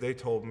 if they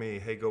told me,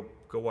 hey, go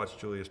watch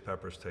Julius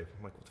Peppers tape,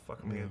 I'm like, what the fuck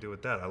am I going to do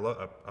with that?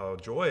 I'll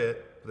enjoy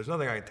it, but there's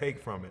nothing I can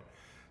take from it.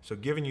 So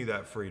giving you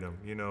that freedom,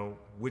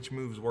 which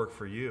moves work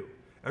for you.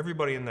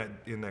 Everybody in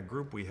that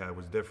group we had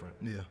was different.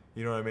 Yeah.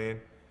 You know what I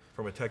mean?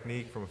 From a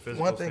technique, from a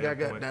physical One thing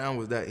standpoint. I got down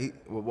was that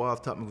what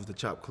Waff taught me was the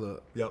chop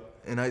club. Yep.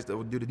 And I used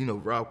to do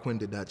Rob Quinn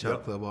did that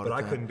chop club all the time.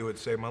 But I couldn't do it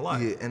to save my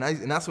life. Yeah, and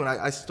that's when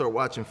I started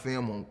watching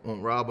film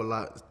on Rob a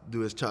lot, do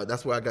his chop.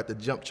 That's where I got the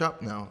jump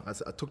chop now. I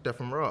took that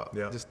from Rob.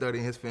 Yeah. Just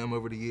studying his film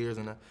over the years,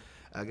 and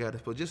I got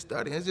it. But just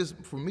studying, it's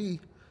just, for me,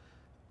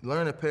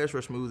 learning pass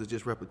rush moves is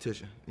just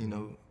repetition.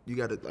 You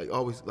got to, like,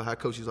 always, like how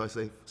coaches always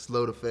say,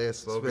 slow to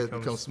fast, fast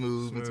becomes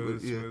smooth.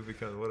 Smooth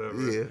becomes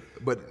whatever. Yeah,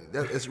 but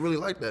it's really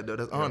like that, though.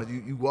 That's honest.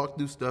 You walk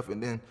through stuff,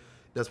 and then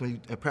that's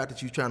when in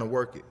practice, you're trying to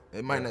work it.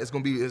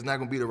 It's not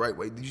gonna be the right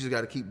way. You just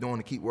got to keep doing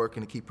it, keep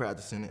working, and keep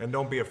practicing it. And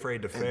don't be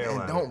afraid to fail.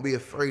 And don't be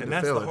afraid to fail.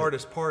 And that's the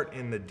hardest part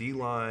in the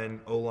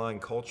D-line, O-line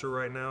culture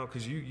right now,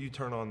 because you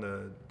turn on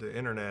the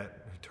internet.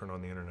 Turn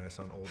on the internet. I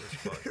sound old as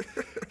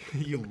fuck.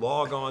 You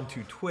log on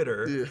to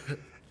Twitter. Yeah.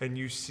 And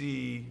you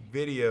see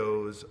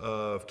videos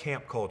of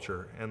camp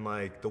culture and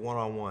like the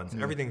one-on-ones.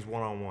 Everything's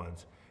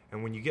one-on-ones.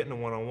 And when you get into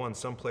one-on-ones,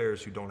 some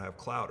players who don't have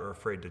clout are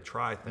afraid to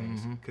try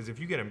things. Because if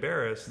you get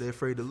embarrassed, they're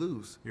afraid to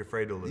lose. You're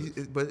afraid to lose.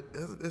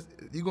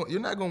 You're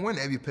not going to win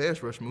every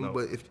pass rush move.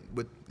 No.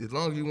 But as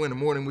long as you win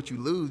more than what you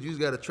lose, you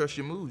just got to trust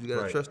your moves. You got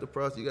to Right. trust the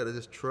process. You got to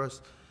just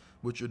trust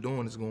what you're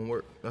doing is going to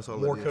work. That's all.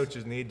 More it is.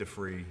 coaches need to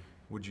free.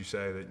 Would you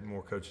say that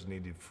more coaches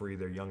need to free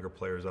their younger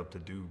players up to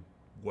do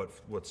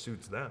what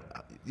suits them?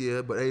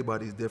 Yeah, but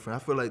everybody's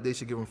different. I feel like they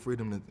should give them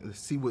freedom to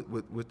see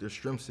what their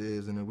strengths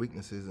is and their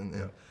weaknesses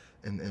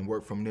and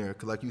work from there.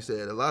 Because like you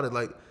said, a lot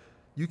of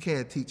you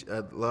can't teach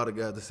a lot of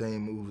guys the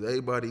same moves.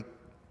 Everybody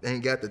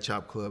ain't got the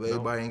chop club.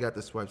 Everybody ain't got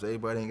the swipes.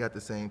 Everybody ain't got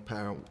the same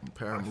power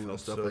moves and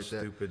stuff like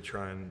that. Stupid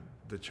trying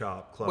the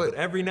chop club. But But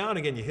every now and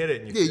again you hit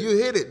it. And you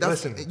hit it.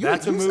 Listen,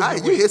 that's a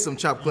move. You hit some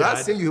chop club. Yeah,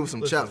 I've seen you hit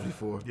some chops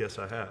before. Yes,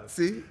 I have.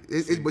 See?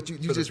 But you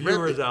For just the read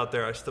viewers it. out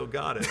there, I still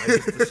got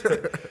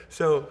it.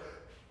 So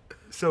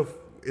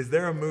is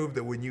there a move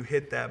that when you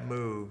hit that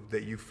move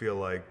that you feel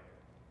like,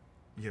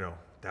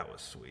 that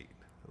was sweet?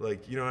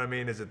 Like, you know what I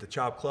mean? Is it the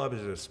chop club?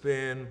 Is it a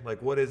spin?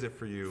 Like, what is it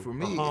for you? For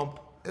me, a hump?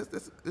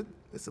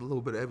 it's a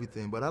little bit of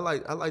everything. But I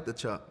like the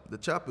chop. The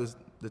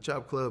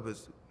chop club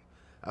is.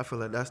 I feel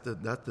like that's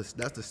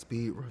the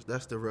speed rush.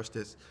 That's the rush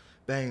that's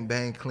bang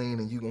bang clean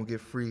and you gonna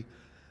get free.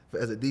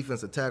 as a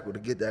defensive tackle to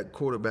get that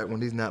quarterback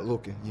when he's not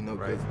looking, you know.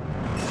 Right.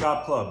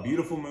 Chop club,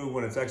 beautiful move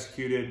when it's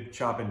executed,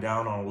 chopping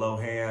down on a low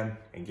hand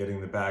and getting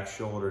the back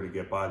shoulder to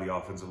get by the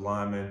offensive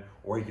lineman,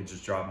 or you could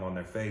just drop them on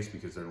their face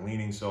because they're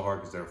leaning so hard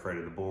because they're afraid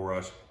of the bull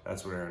rush.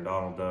 That's what Aaron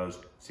Donald does.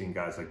 Seen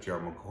guys like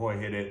Gerald McCoy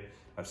hit it.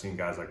 I've seen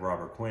guys like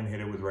Robert Quinn hit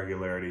it with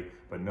regularity,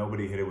 but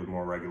nobody hit it with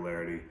more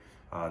regularity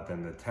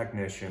than the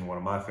technician, one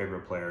of my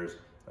favorite players,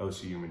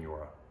 Osi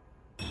Umenyiora.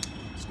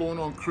 What's going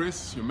on,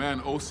 Chris? Your man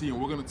Osi,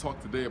 and we're going to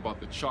talk today about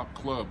the Chop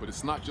Club. But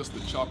it's not just the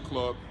Chop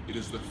Club, it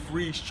is the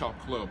Freeze Chop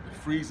Club. The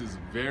freeze is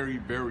very,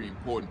 very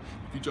important.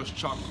 If you just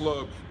chop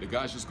club, the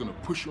guy's just going to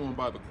push you on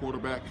by the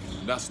quarterback,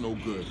 and that's no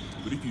good.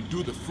 But if you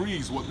do the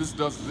freeze, what this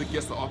does is it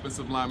gets the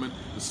offensive lineman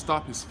to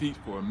stop his feet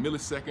for a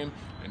millisecond,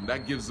 and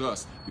that gives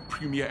us, the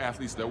premier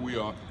athletes that we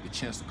are, the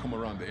chance to come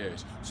around the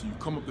edge. So you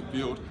come up the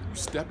field, you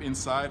step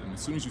inside, and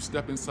as soon as you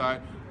step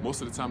inside,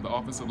 most of the time the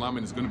offensive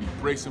lineman is going to be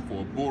bracing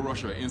for a bull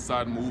rush or an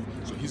inside move,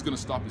 so he's going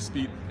to stop his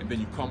feet, and then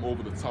you come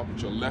over the top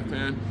with your left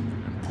hand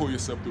and pull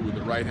yourself through with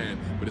the right hand.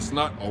 But it's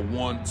not a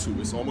 1-2,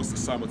 it's almost a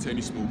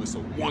simultaneous move, it's a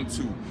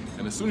 1-2.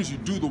 And as soon as you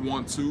do the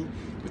 1-2,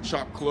 the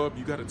chop club,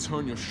 you got to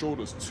turn your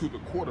shoulders to the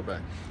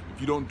quarterback. If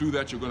you don't do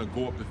that, you're going to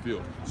go up the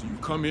field. So you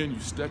come in, you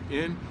step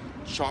in,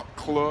 chop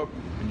club,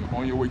 and you're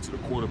on your way to the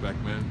quarterback,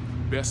 man.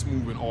 Best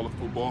move in all of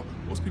football.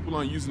 Most people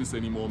aren't using this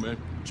anymore, man,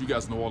 but you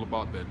guys know all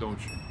about that,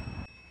 don't you?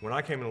 When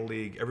I came in the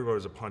league, everybody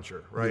was a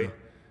puncher, right? Yeah.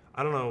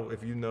 I don't know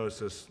if you noticed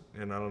this,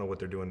 and I don't know what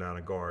they're doing down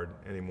at guard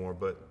anymore,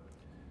 but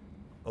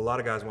a lot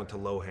of guys went to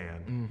low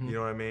hand. Mm-hmm. You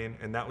know what I mean?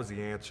 And that was the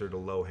answer to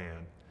low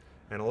hand.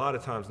 And a lot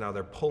of times now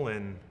they're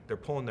pulling their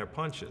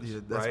punches, Yeah,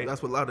 right?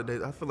 that's what a lot of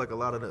I feel like a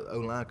lot of the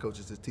O-line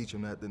coaches just teach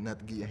them that, not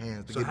to get your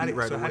hands, to So get how beat do,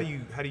 right so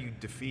away. how do you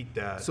defeat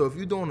that? So if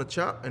you're doing a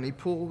chop and he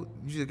pull,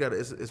 you just gotta.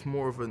 It's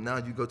more of a now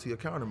you go to your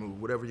counter move,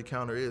 whatever your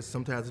counter is.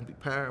 Sometimes it's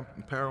power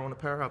on the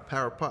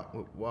power pop.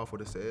 Waffle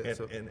they said. and,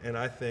 So and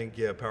I think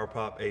power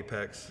pop,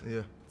 apex.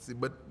 yeah. See,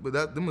 but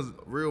them was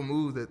real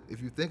moves that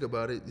if you think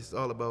about it, it's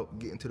all about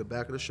getting to the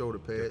back of the shoulder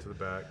pad. Get to the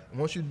back. And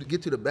once you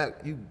get to the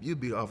back, you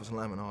beat offensive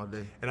lineman all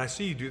day. And I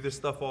see you do this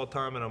stuff all the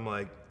time, and I'm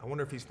like, I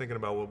wonder if he's thinking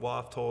about what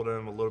Woff told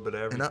him, a little bit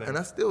of everything. And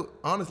I still,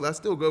 honestly, I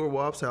still go over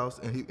Woff's house,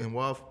 and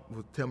Woff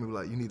would tell me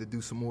like, you need to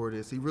do some more of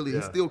this. He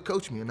still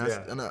coached me, and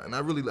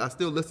I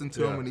still listen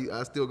to him, and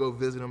I still go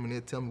visit him, and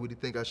he'll tell me what he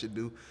think I should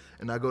do,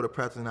 and I go to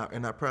practice,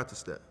 and I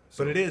practice that.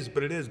 So,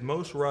 But it is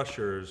most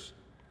rushers,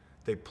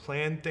 they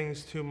plan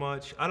things too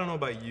much. I don't know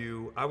about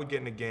you. I would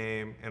get in a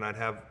game and I'd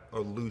have a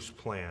loose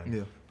plan.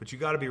 Yeah. But you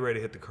got to be ready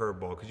to hit the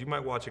curveball because you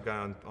might watch a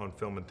guy on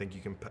film and think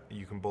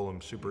you can bowl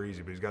him super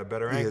easy, but he's got a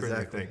better anchor than you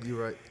exactly. think.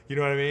 You're right. You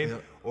know what I mean? Yeah.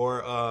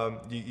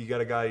 Or you got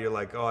a guy you're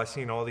like, oh, I've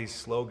seen all these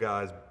slow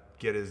guys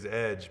get his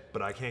edge,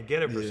 but I can't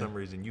get it for some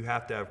reason. You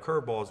have to have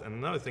curveballs. And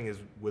another thing is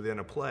within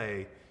a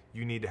play,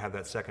 you need to have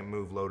that second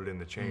move loaded in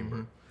the chamber.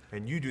 Mm-hmm.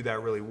 And you do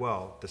that really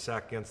well. The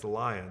sack against the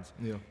Lions.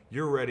 Yeah.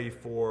 You're ready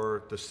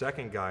for the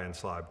second guy in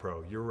Slide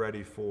Pro. You're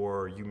ready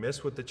for you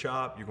miss with the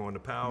chop. You're going to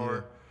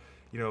power.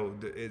 You know,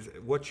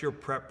 what's your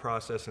prep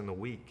process in the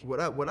week? What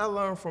I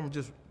learned from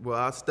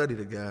I study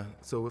the guy.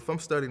 So if I'm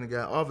studying the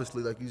guy,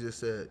 obviously, like you just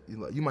said,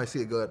 you might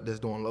see a guy that's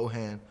doing low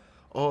hand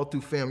all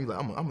through film. You're like,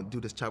 I'm gonna do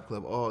this chop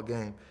club all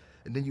game,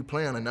 and then you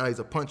play on, and now he's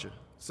a puncher.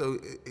 So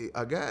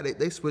a guy,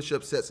 they switch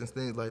up sets and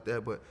things like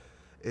that, but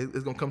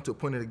it's gonna come to a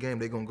point in the game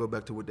they're gonna go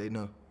back to what they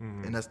know,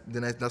 and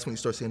that's when you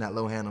start seeing that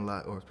low hand a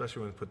lot, or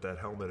Especially when you put that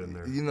helmet in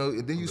there. you know,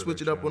 and then you under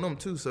switch it their up on chin. them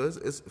too. So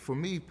it's for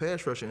me,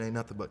 pass rushing ain't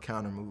nothing but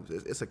counter moves.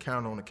 It's a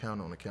counter on a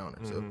counter on a counter.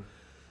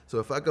 So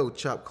if I go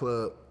chop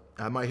club,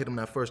 I might hit him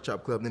that first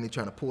chop club, then he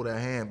trying to pull that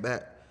hand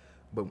back.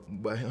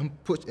 But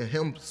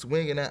him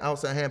swinging that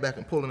outside hand back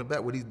and pulling it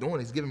back, what he's doing,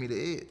 he's giving me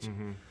the edge.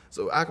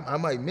 So I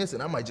might miss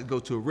it. I might just go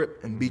to a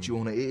rip and beat you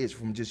on the edge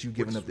from just you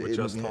giving up the edge. Which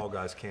us tall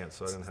guys can't,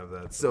 so I didn't have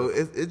that. So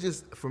it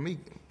just, for me,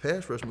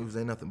 pass rush moves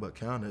ain't nothing but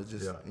counter. It's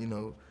just, you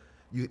know,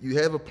 you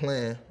have a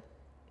plan,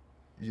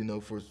 you know,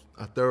 for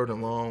a third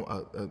and long.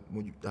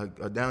 When you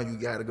are down, you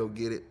got to go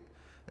get it.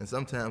 And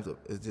sometimes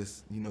it's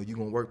just, you know, you're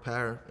going to work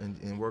power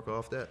and work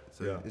off that.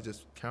 So it's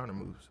just counter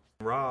moves.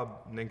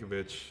 Rob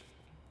Ninkovich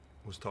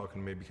was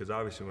talking to me because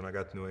obviously when I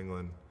got to New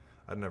England,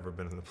 I'd never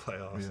been in the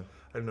playoffs. Yeah.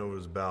 I didn't know what it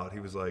was about. He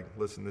was like,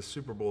 listen, this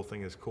Super Bowl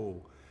thing is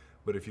cool,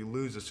 but if you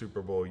lose the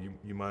Super Bowl,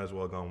 you might as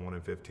well have gone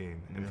 1-15.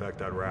 In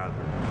fact, I'd rather.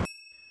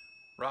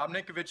 Rob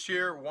Ninkovich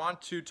here.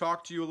 Want to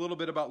talk to you a little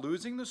bit about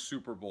losing the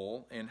Super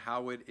Bowl and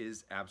how it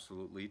is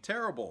absolutely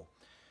terrible.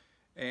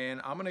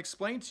 And I'm going to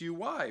explain to you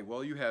why.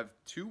 Well, you have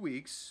 2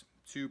 weeks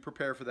to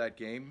prepare for that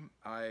game.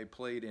 I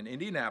played in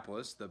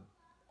Indianapolis, the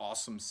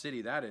awesome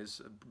city that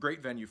is, a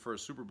great venue for a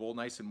Super Bowl,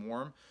 nice and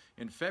warm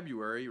in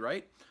February,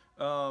 right?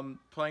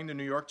 Playing the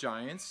New York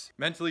Giants,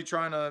 mentally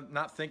trying to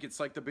not think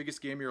it's like the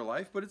biggest game of your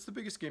life, but it's the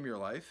biggest game of your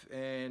life.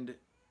 And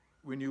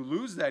when you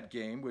lose that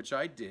game, which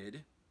I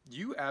did,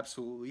 you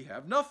absolutely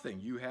have nothing.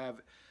 You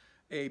have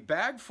a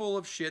bag full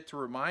of shit to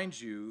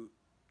remind you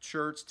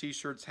shirts,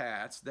 t-shirts,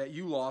 hats that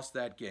you lost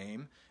that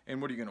game.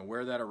 And what are you going to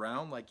wear that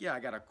around? Like, yeah, I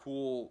got a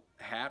cool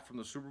hat from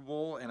the Super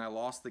Bowl and I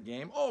lost the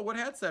game. Oh, what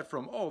hat's that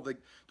from? Oh,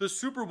 the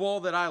Super Bowl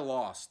that I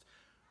lost.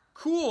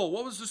 Cool.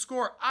 What was the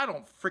score? I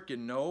don't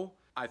freaking know.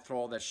 I throw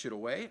all that shit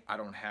away. I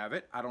don't have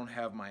it. I don't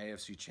have my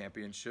AFC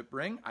Championship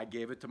ring. I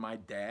gave it to my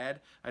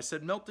dad. I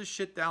said, melt this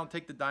shit down,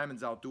 take the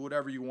diamonds out, do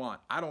whatever you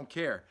want. I don't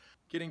care.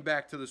 Getting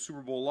back to the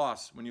Super Bowl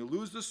loss. When you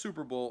lose the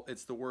Super Bowl,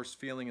 it's the worst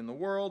feeling in the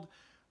world.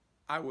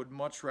 I would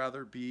much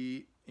rather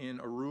be in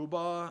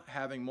Aruba,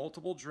 having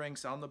multiple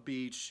drinks on the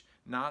beach,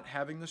 not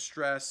having the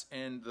stress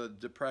and the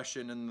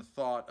depression and the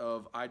thought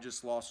of, I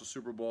just lost a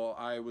Super Bowl.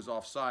 I was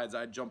offsides.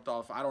 I jumped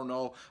off. I don't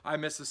know. I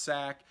missed a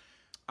sack.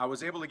 I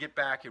was able to get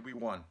back and we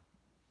won.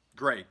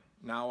 Great.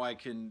 Now I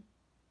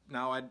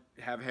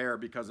have hair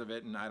because of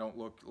it and I don't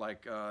look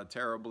like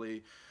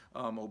terribly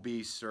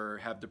obese or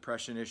have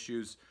depression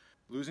issues.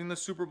 Losing the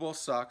Super Bowl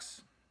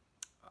sucks.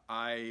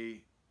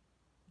 I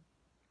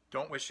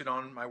don't wish it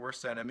on my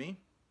worst enemy.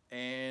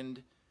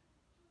 And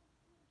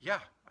yeah,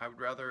 I would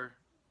rather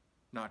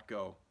not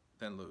go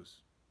than lose.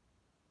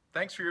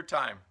 Thanks for your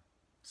time.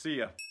 See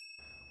ya.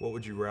 What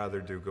would you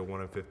rather do, go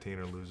 1-15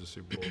 or lose a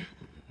Super Bowl?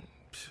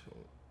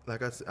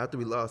 Like I said, after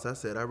we lost, I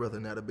said I'd rather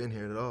not have been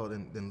here at all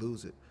than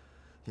lose it,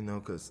 you know,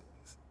 because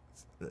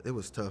it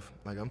was tough.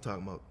 Like I'm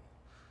talking about,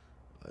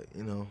 like,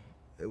 you know,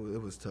 it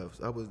was tough.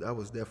 I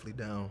was definitely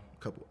down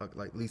a couple,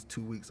 like at least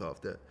 2 weeks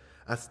off that.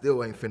 I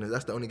still ain't finished.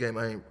 That's the only game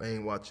I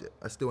ain't watched yet.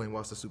 I still ain't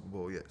watched the Super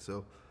Bowl yet.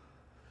 So,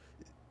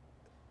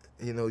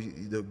 you know,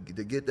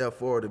 to get that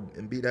far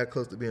and be that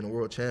close to being a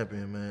world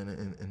champion, man,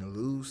 and to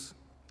lose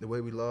the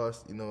way we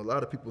lost, you know, a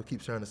lot of people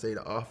keep trying to say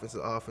the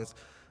offense,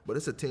 but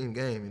it's a team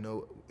game, you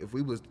know. If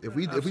we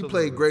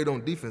played great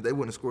on defense, they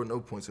wouldn't have scored no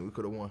points and we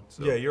could have won.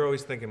 So. Yeah, you're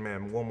always thinking,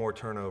 man, one more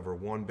turnover,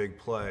 one big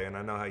play, and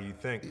I know how you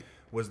think.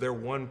 Was there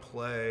one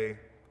play,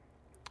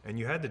 and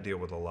you had to deal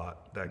with a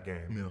lot that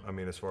game? Yeah. I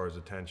mean, as far as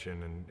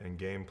attention and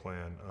game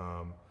plan.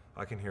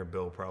 I can hear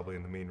Bill probably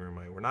in the meeting room,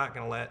 like, we're not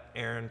going to let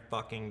Aaron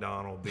fucking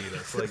Donald beat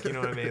us. Like, you know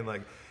what I mean?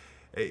 Like,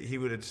 he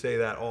would say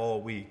that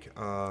all week.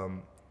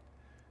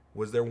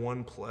 Was there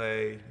one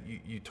play,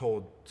 you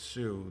told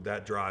Sue,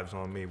 that drive's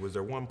on me. Was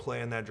there one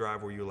play in that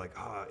drive where you were like,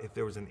 if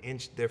there was an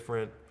inch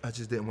different? I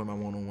just didn't win my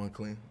one-on-one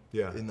clean.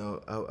 Yeah. You know,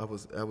 I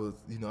was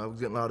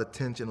getting a lot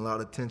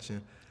of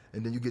tension.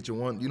 And then you get your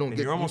one,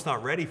 you're almost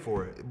not ready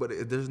for it. But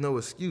there's no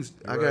excuse.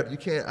 Right.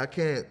 I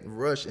can't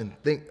rush and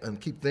think and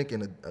keep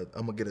thinking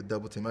I'm gonna get a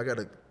double team.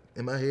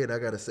 In my head, I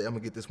gotta say I'm gonna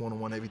get this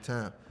one-on-one every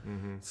time.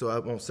 Mm-hmm. So I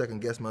won't second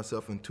guess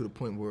myself and to the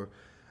point where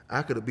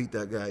I could have beat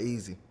that guy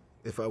easy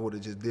if I would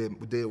have just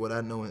did what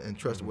I know and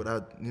trusted what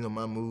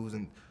my moves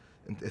and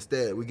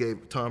instead we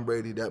gave Tom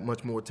Brady that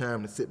much more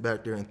time to sit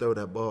back there and throw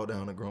that ball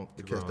down to Gronk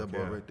to catch that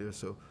ball right there.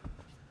 So,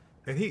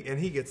 and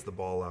he gets the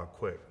ball out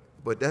quick.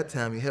 But that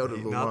time he held it a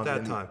little longer.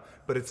 Not that time.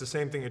 But it's the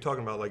same thing you're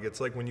talking about. Like,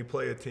 it's like when you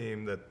play a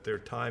team that their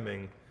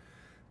timing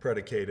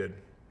predicated,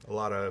 a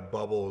lot of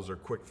bubbles or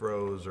quick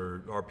throws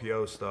or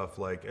RPO stuff,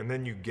 like, and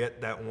then you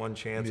get that one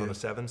chance on a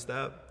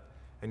 7-step,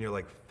 and you're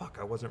like, fuck,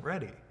 I wasn't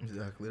ready.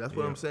 Exactly. That's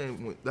what I'm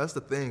saying. That's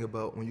the thing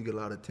about when you get a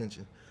lot of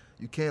tension.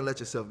 You can't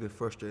let yourself get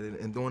frustrated.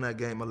 And during that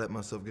game, I let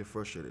myself get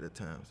frustrated at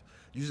times.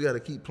 You just got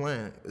to keep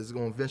playing. It's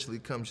going to eventually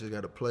come. You just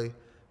got to play,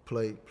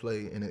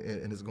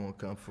 and it's going to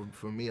come.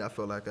 For me, I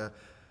felt like I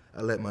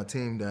let my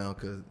team down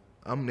because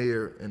I'm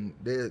there and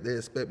they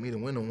expect me to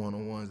win the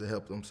one-on-ones to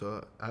help them.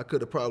 So I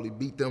could have probably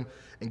beat them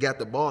and got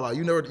the ball out.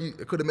 You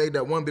could have made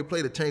that one big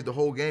play to change the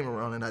whole game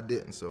around, and I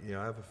didn't. So I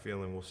have a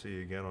feeling we'll see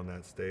you again on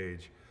that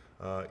stage.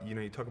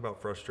 You talk about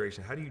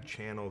frustration. How do you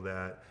channel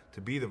that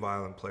to be the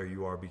violent player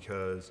you are?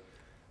 Because,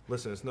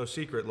 listen, it's no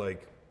secret.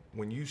 Like,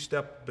 when you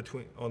step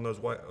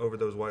over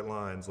those white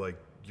lines, like,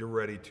 you're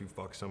ready to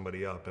fuck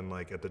somebody up, and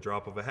like at the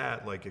drop of a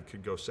hat, like, it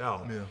could go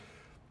south. Yeah.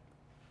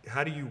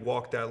 How do you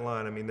walk that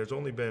line? I mean, there's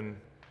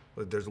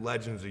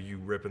legends of you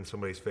ripping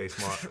somebody's face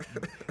mask.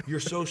 You're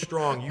so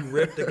strong. You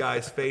ripped the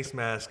guy's face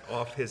mask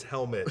off his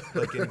helmet.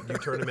 Like, you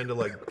turn him into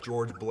like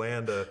George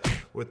Blanda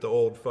with the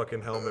old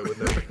fucking helmet with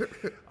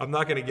him. I'm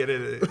not going to get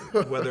into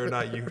whether or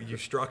not you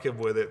struck him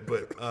with it,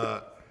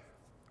 but,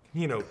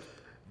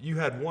 you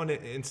had one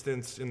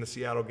instance in the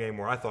Seattle game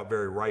where I thought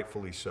very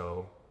rightfully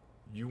so,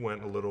 you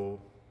went a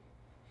little...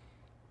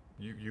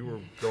 You were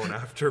going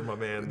after my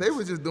man. They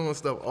were just doing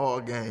stuff all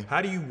game.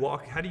 How do you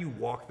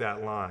walk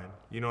that line?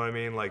 You know what I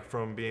mean? Like,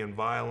 from being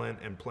violent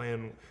and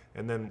playing,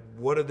 and then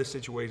what are the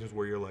situations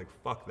where you're like,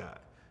 fuck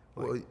that?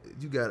 Like,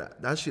 well,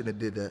 I shouldn't have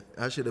did that.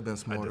 I should have been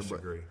smarter. I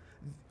disagree.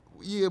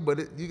 You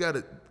got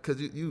to, because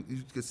you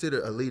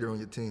consider a leader on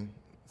your team.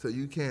 So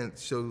you can't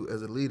show,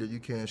 as a leader, you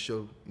can't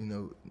show,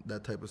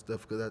 that type of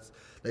stuff, because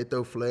they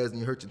throw flags and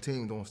you hurt your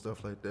team doing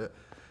stuff like that.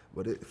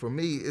 But for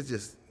me, it's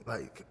just,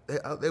 like,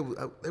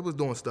 they was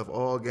doing stuff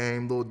all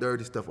game, little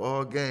dirty stuff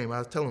all game. I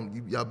was telling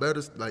them, y'all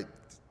better, like,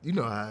 you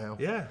know how I am.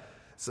 Yeah.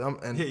 So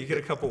you get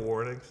a couple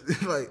warnings.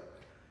 Like,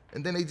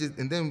 and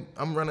then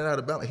I'm running out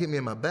of balance. Hit me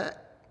in my back.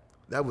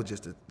 That was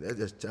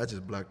I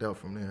just blacked out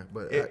from there.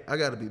 But I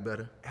got to be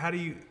better. How do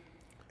you?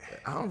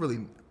 I don't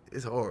really.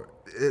 it's hard.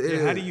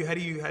 How do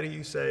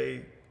you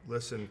say,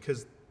 listen,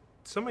 because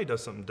somebody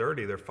does something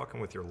dirty, they're fucking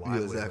with your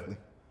livelihood.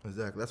 Yeah,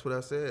 exactly. That's what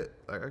I said.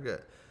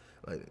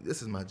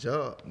 This is my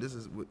job. This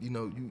is what,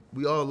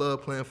 we all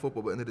love playing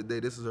football, but at the end of the day,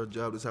 this is our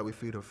job. This is how we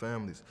feed our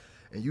families.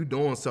 And you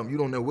doing something, you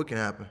don't know what can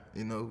happen.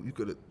 You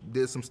could have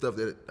did some stuff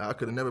that I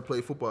could have never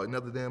played football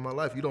another day in my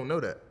life. You don't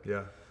know that.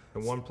 Yeah.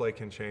 And one play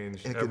can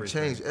change everything. It can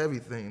change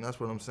everything. That's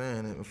what I'm saying.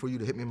 And for you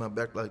to hit me in my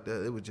back like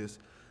that, it was just,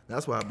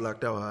 that's why I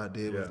blacked out how I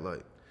did. Was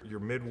like, you're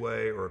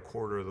midway or a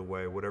quarter of the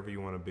way, whatever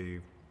you want to be,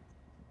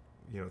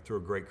 through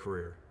a great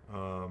career.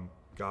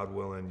 God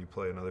willing, you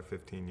play another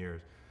 15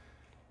 years.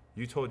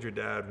 You told your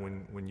dad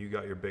when you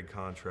got your big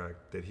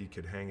contract that he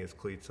could hang his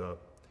cleats up.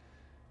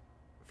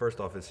 First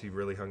off, has he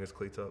really hung his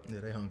cleats up? Yeah,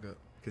 they hung up.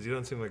 Because he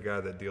doesn't seem like a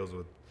guy that deals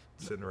with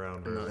sitting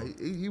around. No,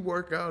 he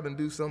work out and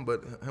do something,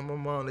 but him and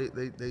my mom,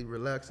 they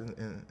relax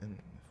and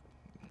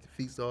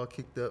feet's all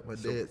kicked up. My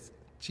dad's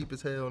cheap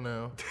as hell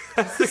now.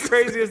 That's the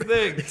craziest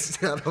thing.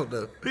 I don't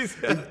know.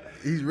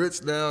 He's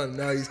rich now, and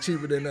now he's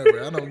cheaper than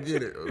ever. I don't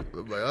get it.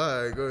 I'm like,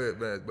 all right, go ahead,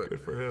 man. But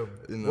good for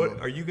him. What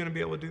are you going to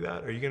be able to do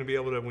that? Are you going to be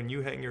able to, when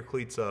you hang your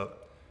cleats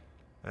up?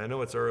 I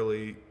know it's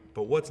early,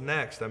 but what's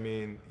next? I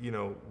mean,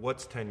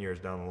 what's 10 years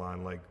down the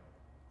line? Like,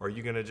 are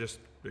you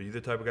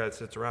the type of guy that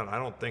sits around? I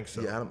don't think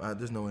so. Yeah,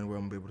 there's no anywhere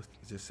I'm going to be able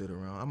to just sit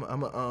around.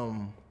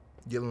 I'm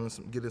getting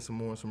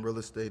some real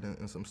estate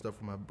and some stuff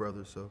for my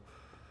brother. So,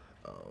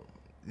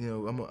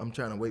 I'm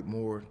trying to wait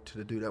more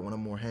to do that when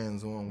I'm more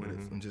hands-on with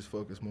it and just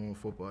focus more on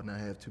football and not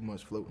have too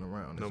much floating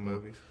around. No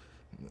movies?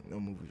 No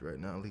movies right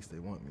now. At least they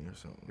want me or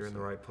something. You're in the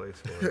right place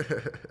for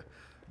it.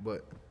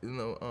 But,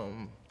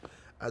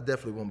 I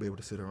definitely won't be able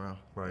to sit around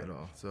at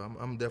all. So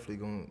I'm definitely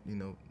going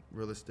to,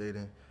 real estate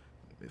and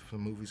if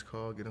some movies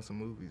call, get in some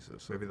movies. Or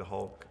something. Maybe the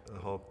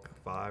Hulk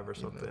 5 or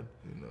something.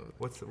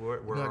 What's where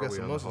I are got we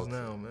some on muscles the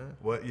Hulk? now, man.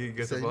 What you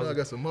get some muscles? muscles? I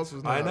got some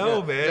muscles now. I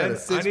know, man. Got a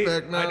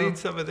six-pack now. I need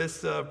some of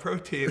this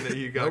protein that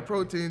you got. No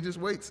protein, just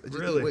weights.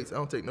 Really? Eat weights. I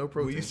don't take no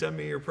protein. Will you send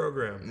me your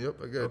program? Yep,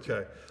 I got you.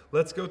 Okay,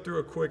 let's go through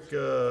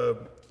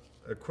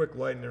a quick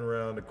lightning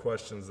round of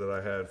questions that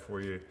I had for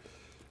you.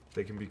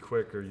 They can be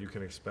quick, or you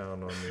can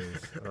expound on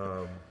these.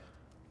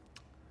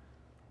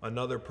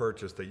 Another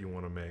purchase that you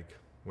want to make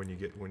when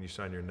you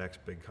sign your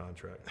next big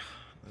contract.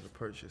 Another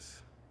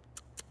purchase.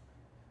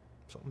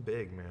 Something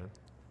big, man.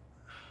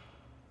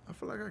 I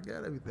feel like I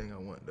got everything I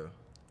want though.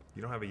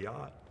 You don't have a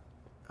yacht?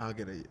 I'll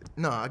get a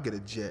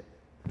jet.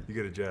 You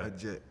get a jet? A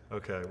jet.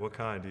 Okay, what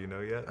kind? Do you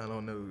know yet? I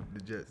don't know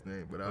the jet's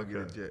name, but I'll get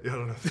a jet. You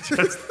don't know the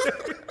jet's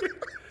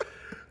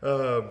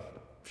name?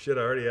 Shit,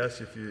 I already asked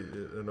you if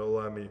you an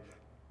O-lineman.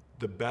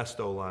 The best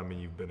O-lineman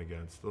you've been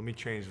against. Let me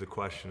change the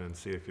question and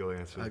see if you'll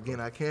answer it. Again,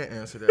 I can't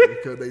answer that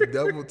because they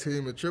double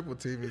team and triple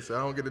team me, so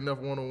I don't get enough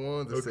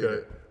one-on-ones to say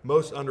that.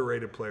 Most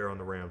underrated player on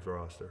the Rams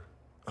roster?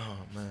 Oh,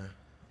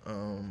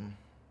 man.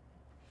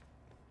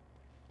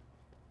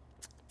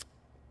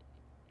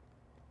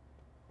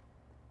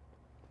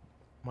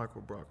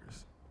 Michael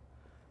Brockers.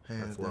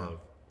 Hands down. Love.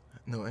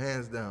 No,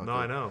 hands down. No,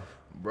 I know.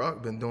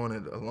 Brock been doing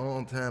it a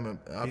long time, and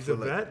I he's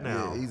feel a vet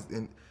now.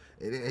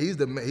 Yeah, he's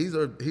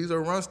a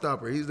run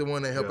stopper. He's the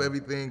one that help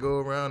everything go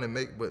around and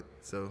make. But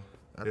so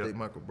I think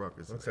Michael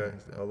Brockers. Okay,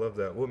 I love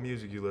that. What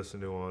music you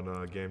listen to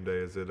on game day?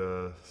 Is it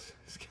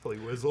Skelly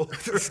Whistle?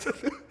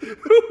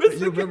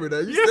 You remember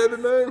that? You said the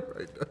name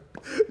right.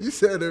 You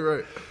said it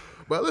right.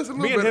 But listen,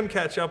 me and him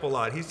catch up a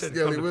lot. He said,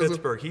 Skelly come to Whistle.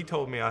 Pittsburgh. He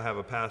told me I have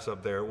a pass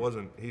up there. It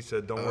wasn't. He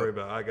said, don't worry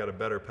about it. I got a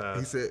better pass.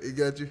 He said, he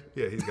got you?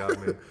 Yeah, he got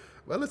me.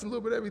 Well, I listen to a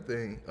little bit of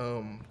everything.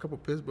 A couple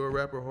Pittsburgh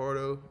rapper,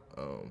 Hardo.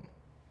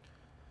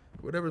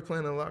 Whatever's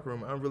playing in the locker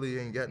room, I really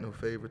ain't got no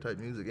favorite type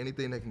music.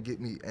 Anything that can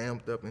get me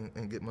amped up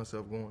and get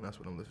myself going, that's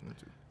what I'm listening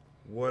to.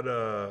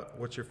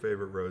 What's your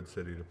favorite road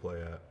city to play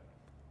at?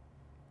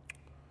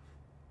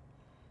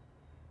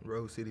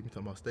 Road city, you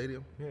talking about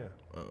stadium? Yeah.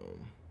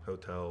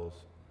 Hotels,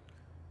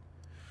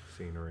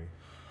 scenery.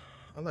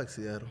 I like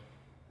Seattle.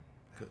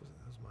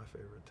 That's my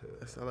favorite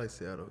too. I like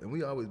Seattle, and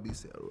we always beat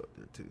Seattle up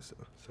there too. So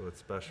it's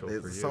special for you.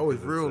 It's always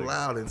real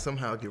loud and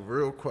somehow get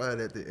real quiet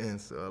at the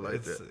end. So I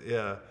like that.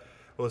 Yeah.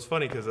 Well, it's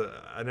funny because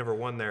I never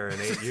won there in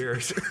 8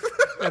 years,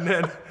 and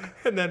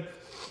then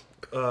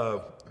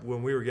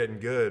when we were getting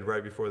good,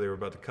 right before they were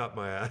about to cut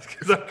my ass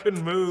because I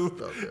couldn't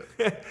move.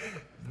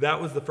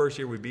 That was the first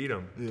year we beat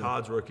them. Yeah.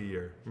 Todd's rookie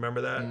year.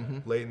 Remember that?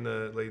 Mm-hmm.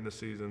 Late in the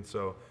season.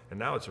 So and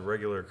now it's a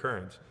regular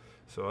occurrence.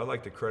 So I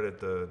like to credit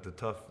the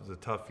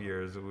tough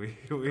years. We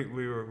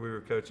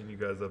were coaching you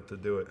guys up to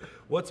do it.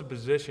 What's a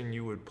position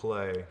you would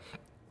play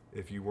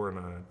if you weren't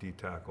a D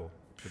tackle?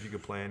 If you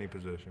could play any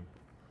position?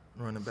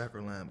 Running back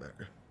or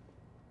linebacker.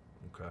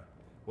 Okay.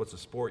 What's a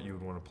sport you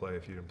would want to play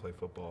if you didn't play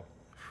football?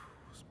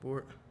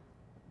 Sport.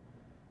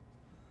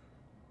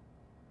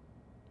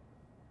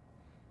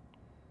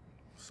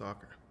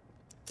 Soccer.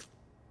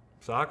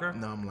 Soccer?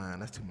 No, I'm lying.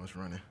 That's too much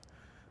running.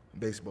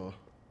 Baseball.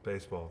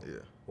 Baseball. Yeah.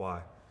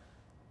 Why?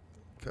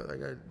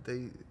 Because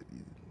they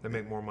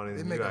make more money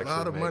than you actually make. They make a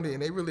lot of money,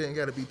 and they really ain't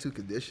got to be too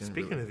conditioned.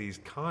 Speaking of these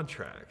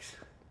contracts,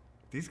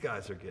 these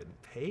guys are getting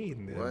paid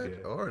in the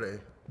NBA. What are they?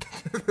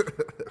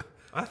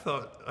 I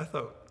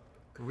thought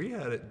we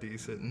had it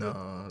decent.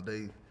 No,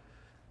 they.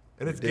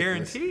 And it's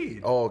ridiculous.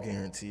 guaranteed. All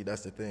guaranteed.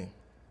 That's the thing.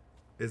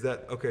 Is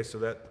that okay? So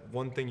that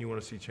one thing you want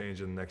to see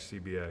change in the next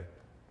CBA?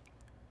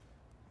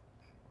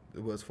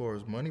 As far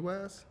as money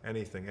wise,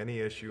 Anything, any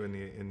issue in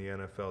the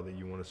NFL that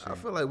you want to see? I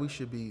feel like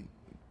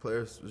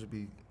players should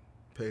be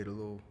paid a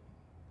little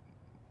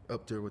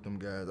up there with them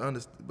guys.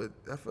 But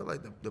I feel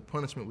like the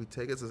punishment we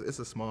take, it's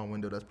a small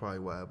window. That's probably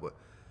why. But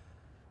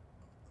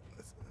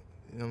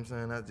you know what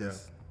I'm saying?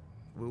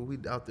 What we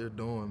out there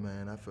doing,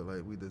 man, I feel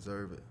like we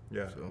deserve it.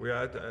 Yeah, So,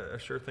 I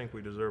sure think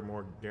we deserve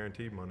more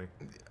guaranteed money.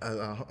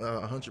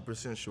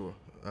 100% sure.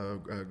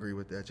 I agree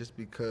with that. Just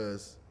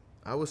because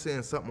I was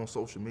seeing something on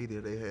social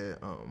media, they had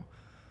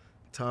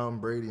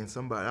Tom Brady and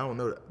somebody, I don't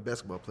know the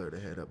basketball player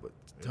they had up, but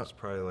It's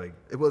probably like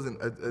it wasn't.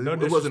 No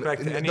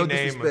disrespect to any no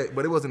name. disrespect,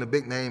 but it wasn't a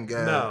big name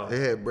guy. No. They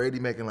had Brady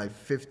making like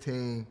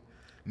 15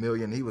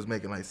 million. He was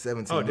making like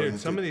 17 Oh, million.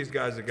 dude, some of these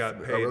guys that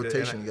got paid,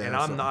 rotation guy and or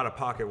I'm something. not a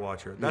pocket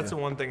watcher. That's Yeah.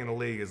 the one thing in the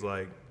league is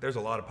like, there's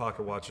a lot of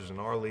pocket watchers in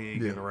our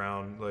league and Yeah.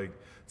 around. Like,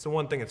 it's the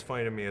one thing that's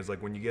funny to me is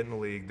like when you get in the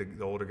league,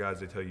 the older guys,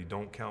 they tell you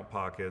don't count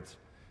pockets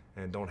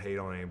and don't hate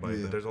on anybody.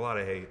 Yeah. But there's a lot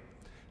of hate.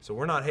 So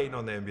we're not hating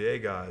on the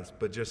NBA guys,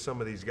 but just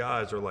some of these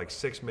guys are like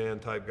 6-man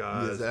type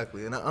guys. Yeah,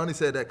 exactly. And I only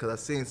said that because I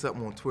seen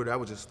something on Twitter. I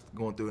was just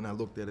going through and I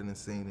looked at it and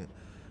seen it,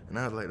 and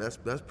I was like,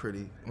 that's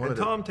pretty. And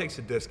Tom takes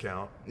a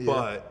discount, Yeah.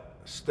 but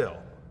still,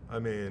 I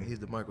mean, He's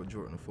the Michael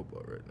Jordan of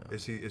football right now.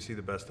 is he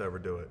the best to ever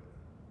do it?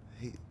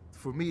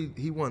 For me,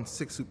 he won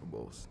 6 Super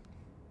Bowls.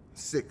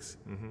 6.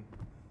 Mm-hmm.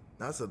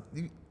 That's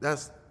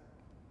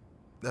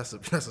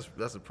impressive.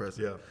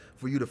 Yeah.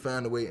 For you to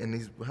find a way,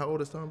 and how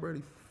old is Tom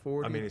Brady?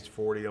 40. I mean, he's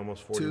 40,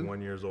 almost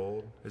 41 years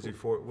old. Is he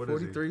 40? What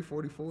is he? 43,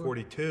 44,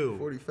 42.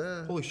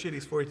 45. Holy shit,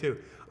 he's 42.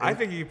 I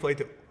think he could play.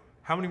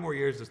 How many more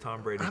years does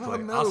Tom Brady I play?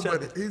 don't know, I'll set,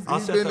 but he's I'll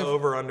set been the in-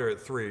 over under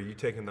at 3. Are you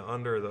taking the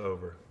under or the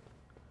over?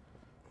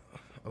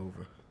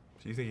 Over.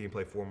 So you think he can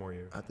play 4 more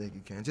years? I think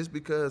he can, just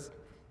because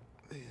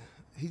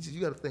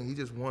you got to think he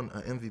just won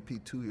an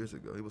MVP 2 years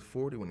ago. He was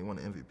 40 when he won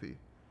an MVP.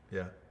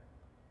 Yeah.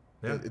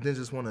 Yeah. And then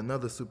just won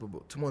another Super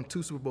Bowl. Won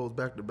 2 Super Bowls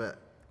back to back.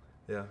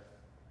 Yeah.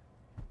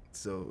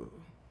 So.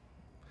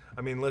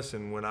 I mean,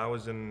 listen, he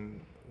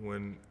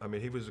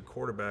was a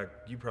quarterback.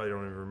 You probably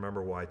don't even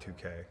remember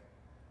Y2K.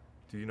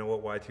 Do you know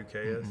what Y2K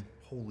is?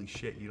 Holy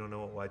shit, you don't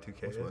know what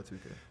Y2K is? What's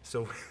Y2K?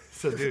 So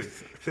dude,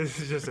 this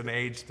is just an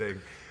age thing.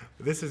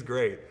 This is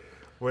great.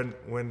 When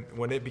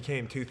it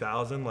became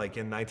 2000, like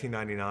in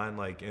 1999,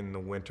 like in the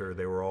winter,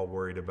 they were all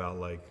worried about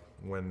like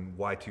when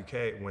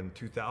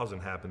 2000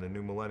 happened, the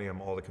new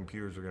millennium, all the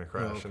computers were going to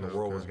crash and the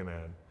world was going to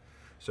end.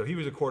 So he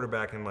was a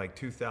quarterback in like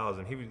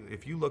 2000.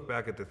 If you look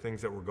back at the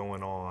things that were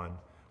going on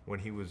when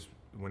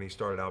he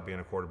started out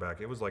being a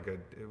quarterback, it was like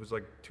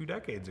 2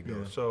 decades ago.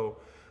 Yeah. So,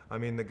 I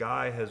mean, the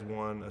guy has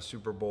won a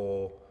Super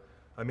Bowl.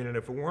 I mean, and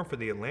if it weren't for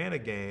the Atlanta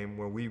game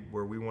where we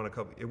won a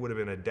couple, it would have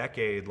been a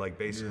decade, like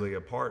basically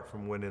apart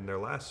from winning their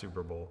last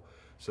Super Bowl.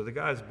 So the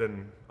guy's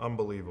been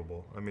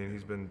unbelievable. I mean,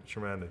 he's been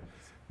tremendous.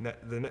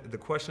 The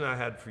question I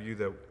had for you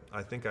that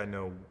I think I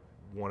know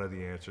one of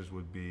the answers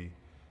would be,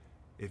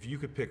 if you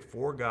could pick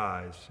 4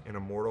 guys in a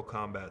Mortal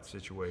Kombat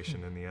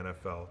situation in the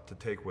NFL to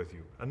take with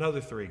you, another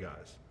 3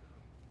 guys,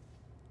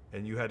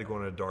 and you had to go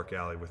in a dark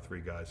alley with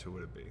 3 guys, who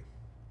would it be?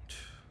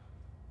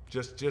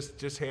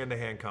 Just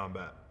hand-to-hand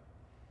combat.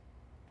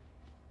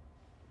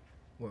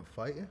 What,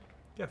 fighting?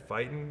 Yeah,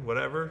 fighting,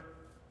 whatever.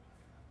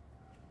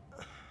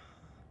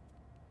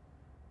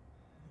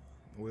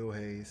 Will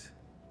Hayes.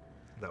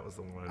 That was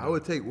the one. I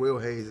would take Will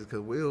Hayes because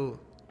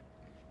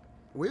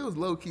Will's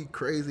low key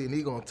crazy and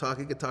he gonna talk.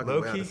 He can talk.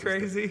 Low around key the system.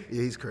 crazy?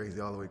 Yeah, he's crazy,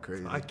 all the way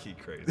crazy. High key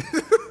crazy.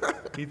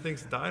 He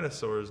thinks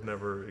dinosaurs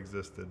never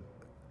existed.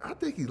 I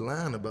think he's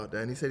lying about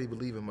that, and he said he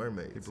believes in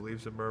mermaids. He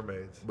believes in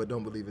mermaids. But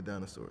don't believe in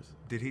dinosaurs.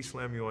 Did he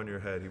slam you on your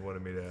head? He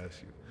wanted me to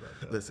ask you about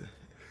that. Listen,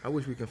 I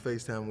wish we can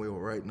FaceTime Will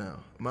right now.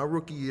 My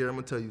rookie year, I'm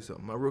gonna tell you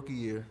something. My rookie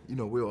year,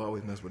 Will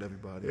always mess with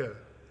everybody. Yeah.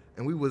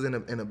 And we was in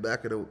the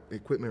back of the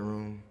equipment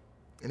room,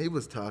 and he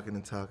was talking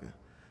and talking.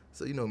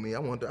 So you know me, I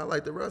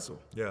like to wrestle.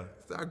 Yeah.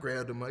 So I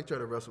grabbed him, I tried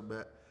to wrestle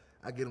back.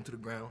 I get him to the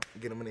ground,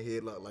 get him in the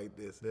headlock like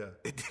this. Yeah.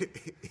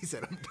 He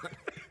said, I'm done.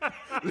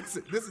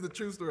 Listen, this is the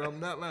true story. I'm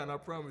not lying, I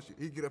promise you.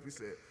 He get up, he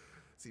said,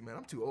 see, man,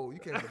 I'm too old. You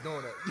can't be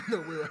doing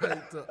that. Will, I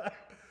ain't tough.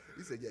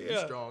 He said, yeah,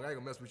 you're strong. I ain't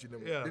gonna mess with you no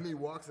more. Yeah. Then he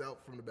walks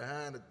out from the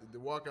behind the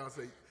walkout and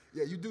say,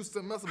 yeah, you do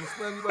something else, I'm gonna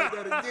slam you like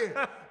that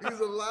again. He's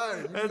a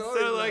liar. That's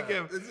so like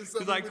him.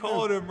 Because I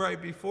called him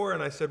right before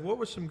and I said, what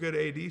were some good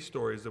AD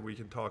stories that we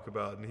can talk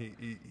about? And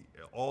he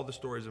all the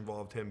stories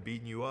involved him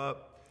beating you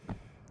up.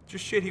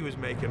 Just shit he was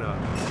making up.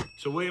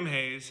 So William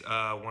Hayes,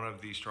 one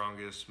of the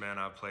strongest men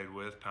I've played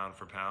with, pound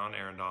for pound.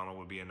 Aaron Donald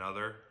would be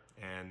another,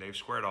 and they've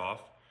squared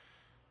off.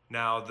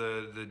 Now,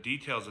 the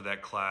details of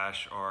that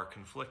clash are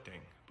conflicting,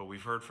 but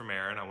we've heard from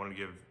Aaron. I want to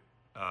give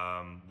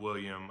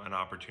William an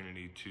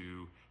opportunity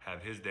to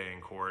have his day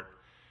in court.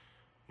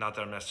 Not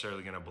that I'm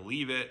necessarily going to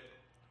believe it,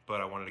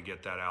 but I wanted to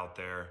get that out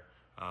there.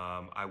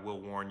 I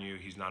will warn you,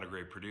 he's not a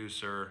great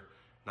producer,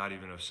 not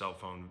even of cell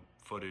phone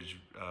footage,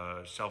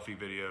 selfie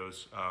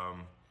videos.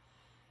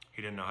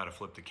 He didn't know how to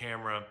flip the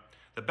camera.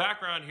 The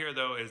background here,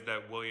 though, is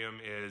that William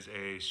is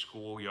a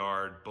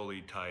schoolyard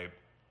bully type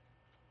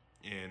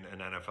in an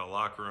NFL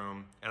locker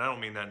room. And I don't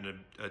mean that in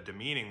a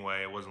demeaning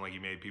way. It wasn't like he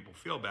made people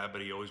feel bad,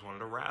 but he always wanted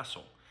to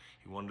wrestle.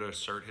 He wanted to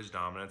assert his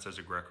dominance as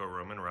a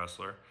Greco-Roman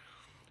wrestler.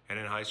 And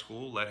in high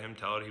school, let him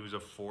tell it, he was a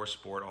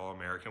 4-sport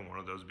All-American, one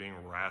of those being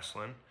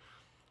wrestling.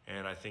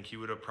 And I think he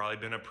would have probably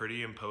been a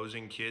pretty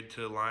imposing kid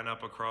to line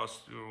up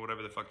across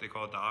whatever the fuck they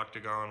call it, the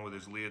octagon, with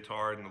his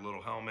leotard and the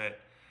little helmet.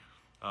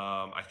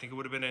 I think it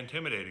would have been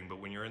intimidating, but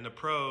when you're in the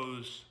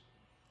pros,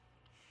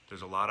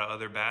 there's a lot of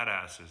other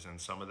badasses, and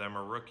some of them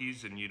are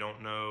rookies, and you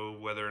don't know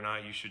whether or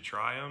not you should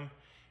try them.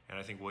 And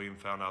I think William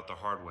found out the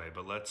hard way,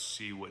 but let's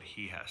see what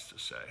he has to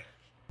say.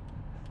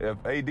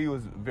 If AD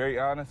was very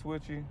honest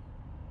with you,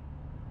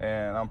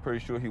 and I'm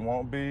pretty sure he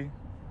won't be,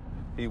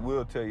 he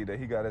will tell you that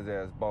he got his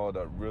ass balled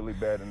up really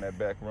bad in that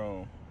back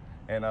room.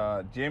 And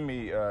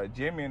Jimmy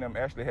and them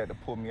actually had to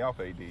pull me off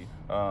AD.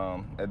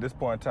 At this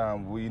point in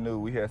time, we knew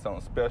we had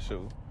something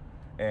special,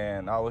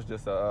 and I was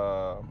just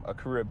a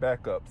career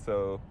backup.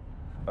 So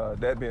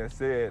that being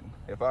said,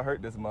 if I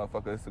hurt this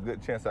motherfucker, it's a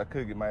good chance I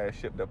could get my ass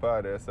shipped up out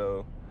of there.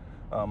 So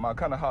I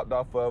kind of hopped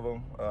off of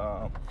him.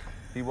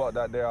 He walked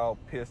out there all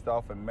pissed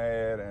off and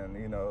mad,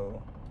 and you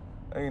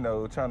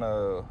know, trying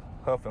to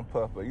huff and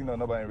puff, but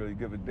nobody really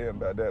give a damn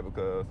about that,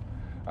 because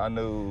I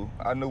knew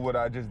what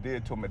I just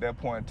did to him at that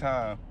point in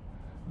time,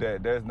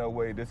 that there's no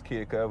way this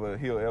kid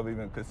he'll ever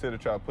even consider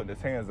trying to put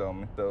his hands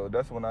on me. So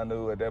that's when I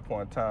knew at that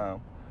point in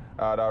time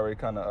I'd already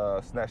kind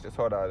of snatched his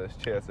heart out of his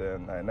chest,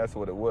 and that's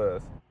what it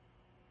was.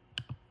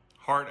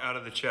 Heart out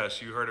of the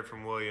chest. You heard it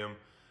from William.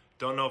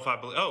 Don't know if I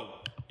believe. Oh,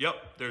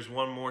 yep. There's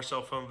one more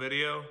cell phone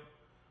video.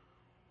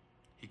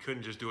 He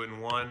couldn't just do it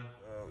in one.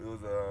 It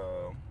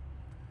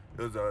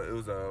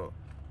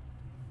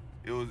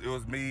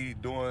was me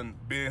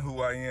being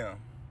who I am,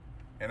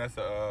 and that's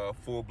a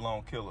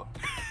full-blown killer.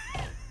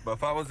 But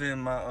if I was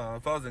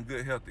in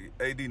good health,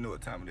 AD knew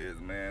what time it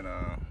is, man.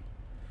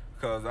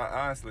 Because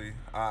I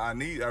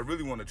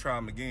really want to try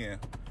him again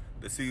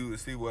to see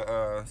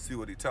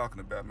what he's talking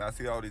about, man. I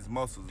see all these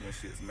muscles and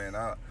shit, man.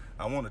 I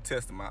want to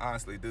test him, I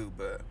honestly do,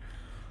 but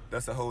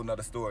that's a whole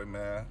nother story,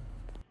 man.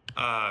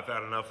 I've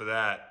had enough of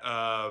that.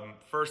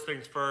 First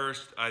things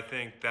first, I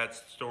think that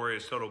story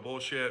is total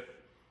bullshit.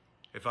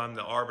 If I'm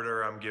the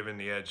arbiter, I'm giving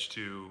the edge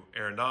to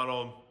Aaron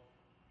Donald.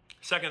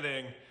 Second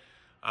thing,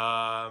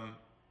 why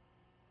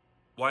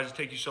does it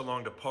take you so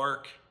long to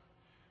park?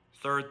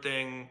 Third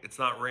thing, it's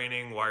not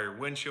raining. Why are your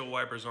windshield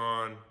wipers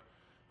on?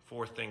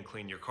 Fourth thing,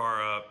 clean your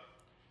car up.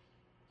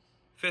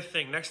 Fifth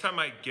thing, next time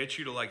I get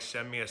you to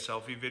send me a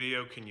selfie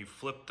video, can you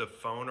flip the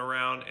phone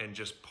around and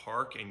just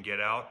park and get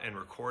out and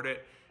record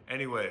it?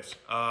 Anyways,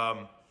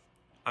 I'm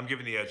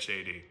giving the edge to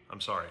AD.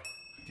 I'm sorry.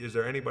 Is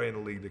there anybody in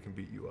the league that can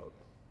beat you up?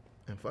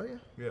 And fight you?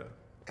 Yeah.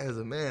 As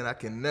a man, I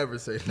can never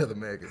say another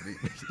man can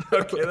beat me.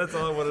 Okay, that's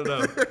all I want to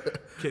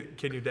know.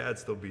 Can your dad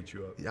still beat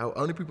you up? Yeah,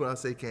 only people I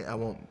say can't. I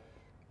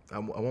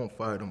won't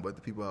fight them, but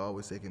the people I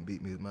always say can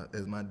beat me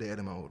is my dad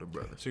and my older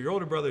brother. So your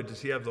older brother,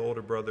 does he have the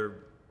older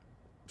brother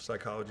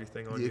psychology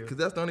thing on you? Yeah, because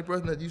that's the only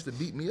person that used to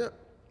beat me up.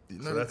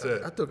 So that's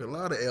it. I took a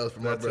lot of L's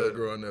from my brother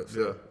growing up.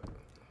 So. Yeah.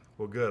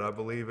 Well, good. I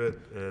believe it.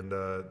 And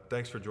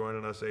thanks for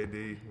joining us, AD.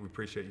 We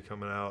appreciate you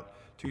coming out.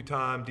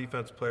 2-time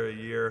Defensive Player of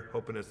the Year.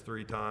 Hoping it's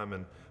 3-time,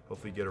 and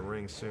hopefully get a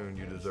ring soon.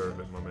 You deserve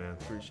it, my man.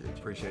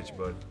 Appreciate you,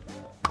 bud.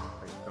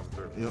 Thanks for coming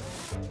through. Yep.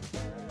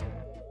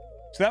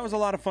 So that was a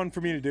lot of fun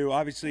for me to do.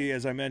 Obviously,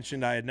 as I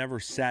mentioned, I had never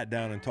sat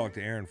down and talked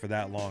to Aaron for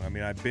that long. I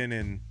mean, I've been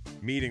in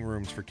meeting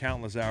rooms for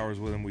countless hours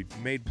with him. We've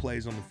made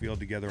plays on the field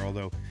together,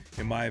 although,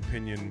 in my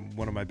opinion,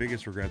 one of my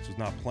biggest regrets was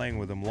not playing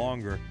with him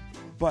longer.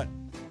 But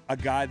a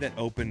guy that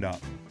opened up.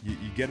 You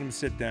get him to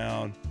sit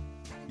down,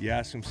 you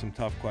ask him some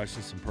tough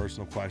questions, some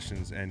personal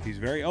questions, and he's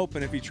very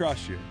open if he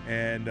trusts you.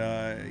 And,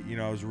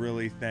 I was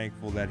really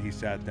thankful that he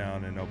sat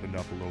down and opened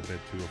up a little bit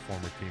to a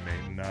former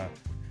teammate.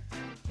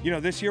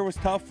 And, this year was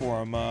tough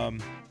for him.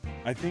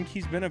 I think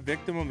he's been a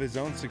victim of his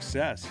own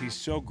success. He's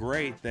so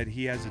great that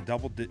he has a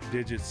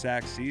double-digit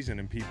sack season,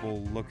 and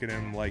people look at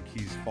him like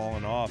he's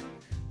fallen off.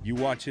 You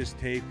watch his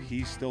tape,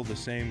 he's still the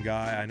same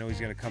guy. I know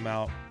he's going to come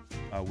out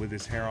with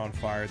his hair on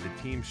fire. The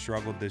team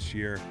struggled this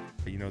year.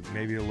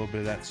 Maybe a little bit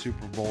of that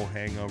Super Bowl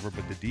hangover,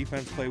 but the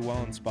defense played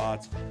well in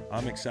spots.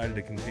 I'm excited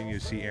to continue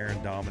to see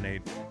Aaron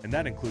dominate, and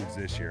that includes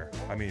this year.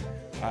 I mean,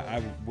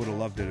 I would have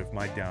loved it if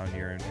my down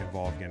year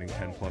involved getting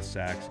 10-plus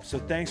sacks. So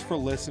thanks for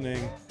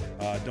listening.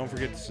 Don't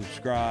forget to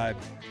subscribe.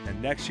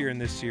 And next year in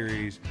this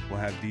series, we'll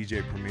have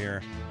DJ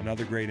Premier,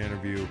 another great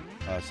interview,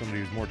 somebody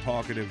who's more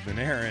talkative than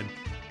Aaron,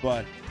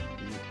 but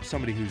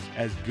somebody who's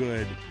as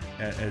good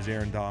as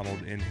Aaron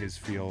Donald in his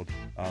field,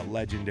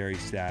 legendary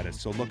status.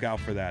 So look out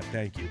for that.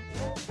 Thank you.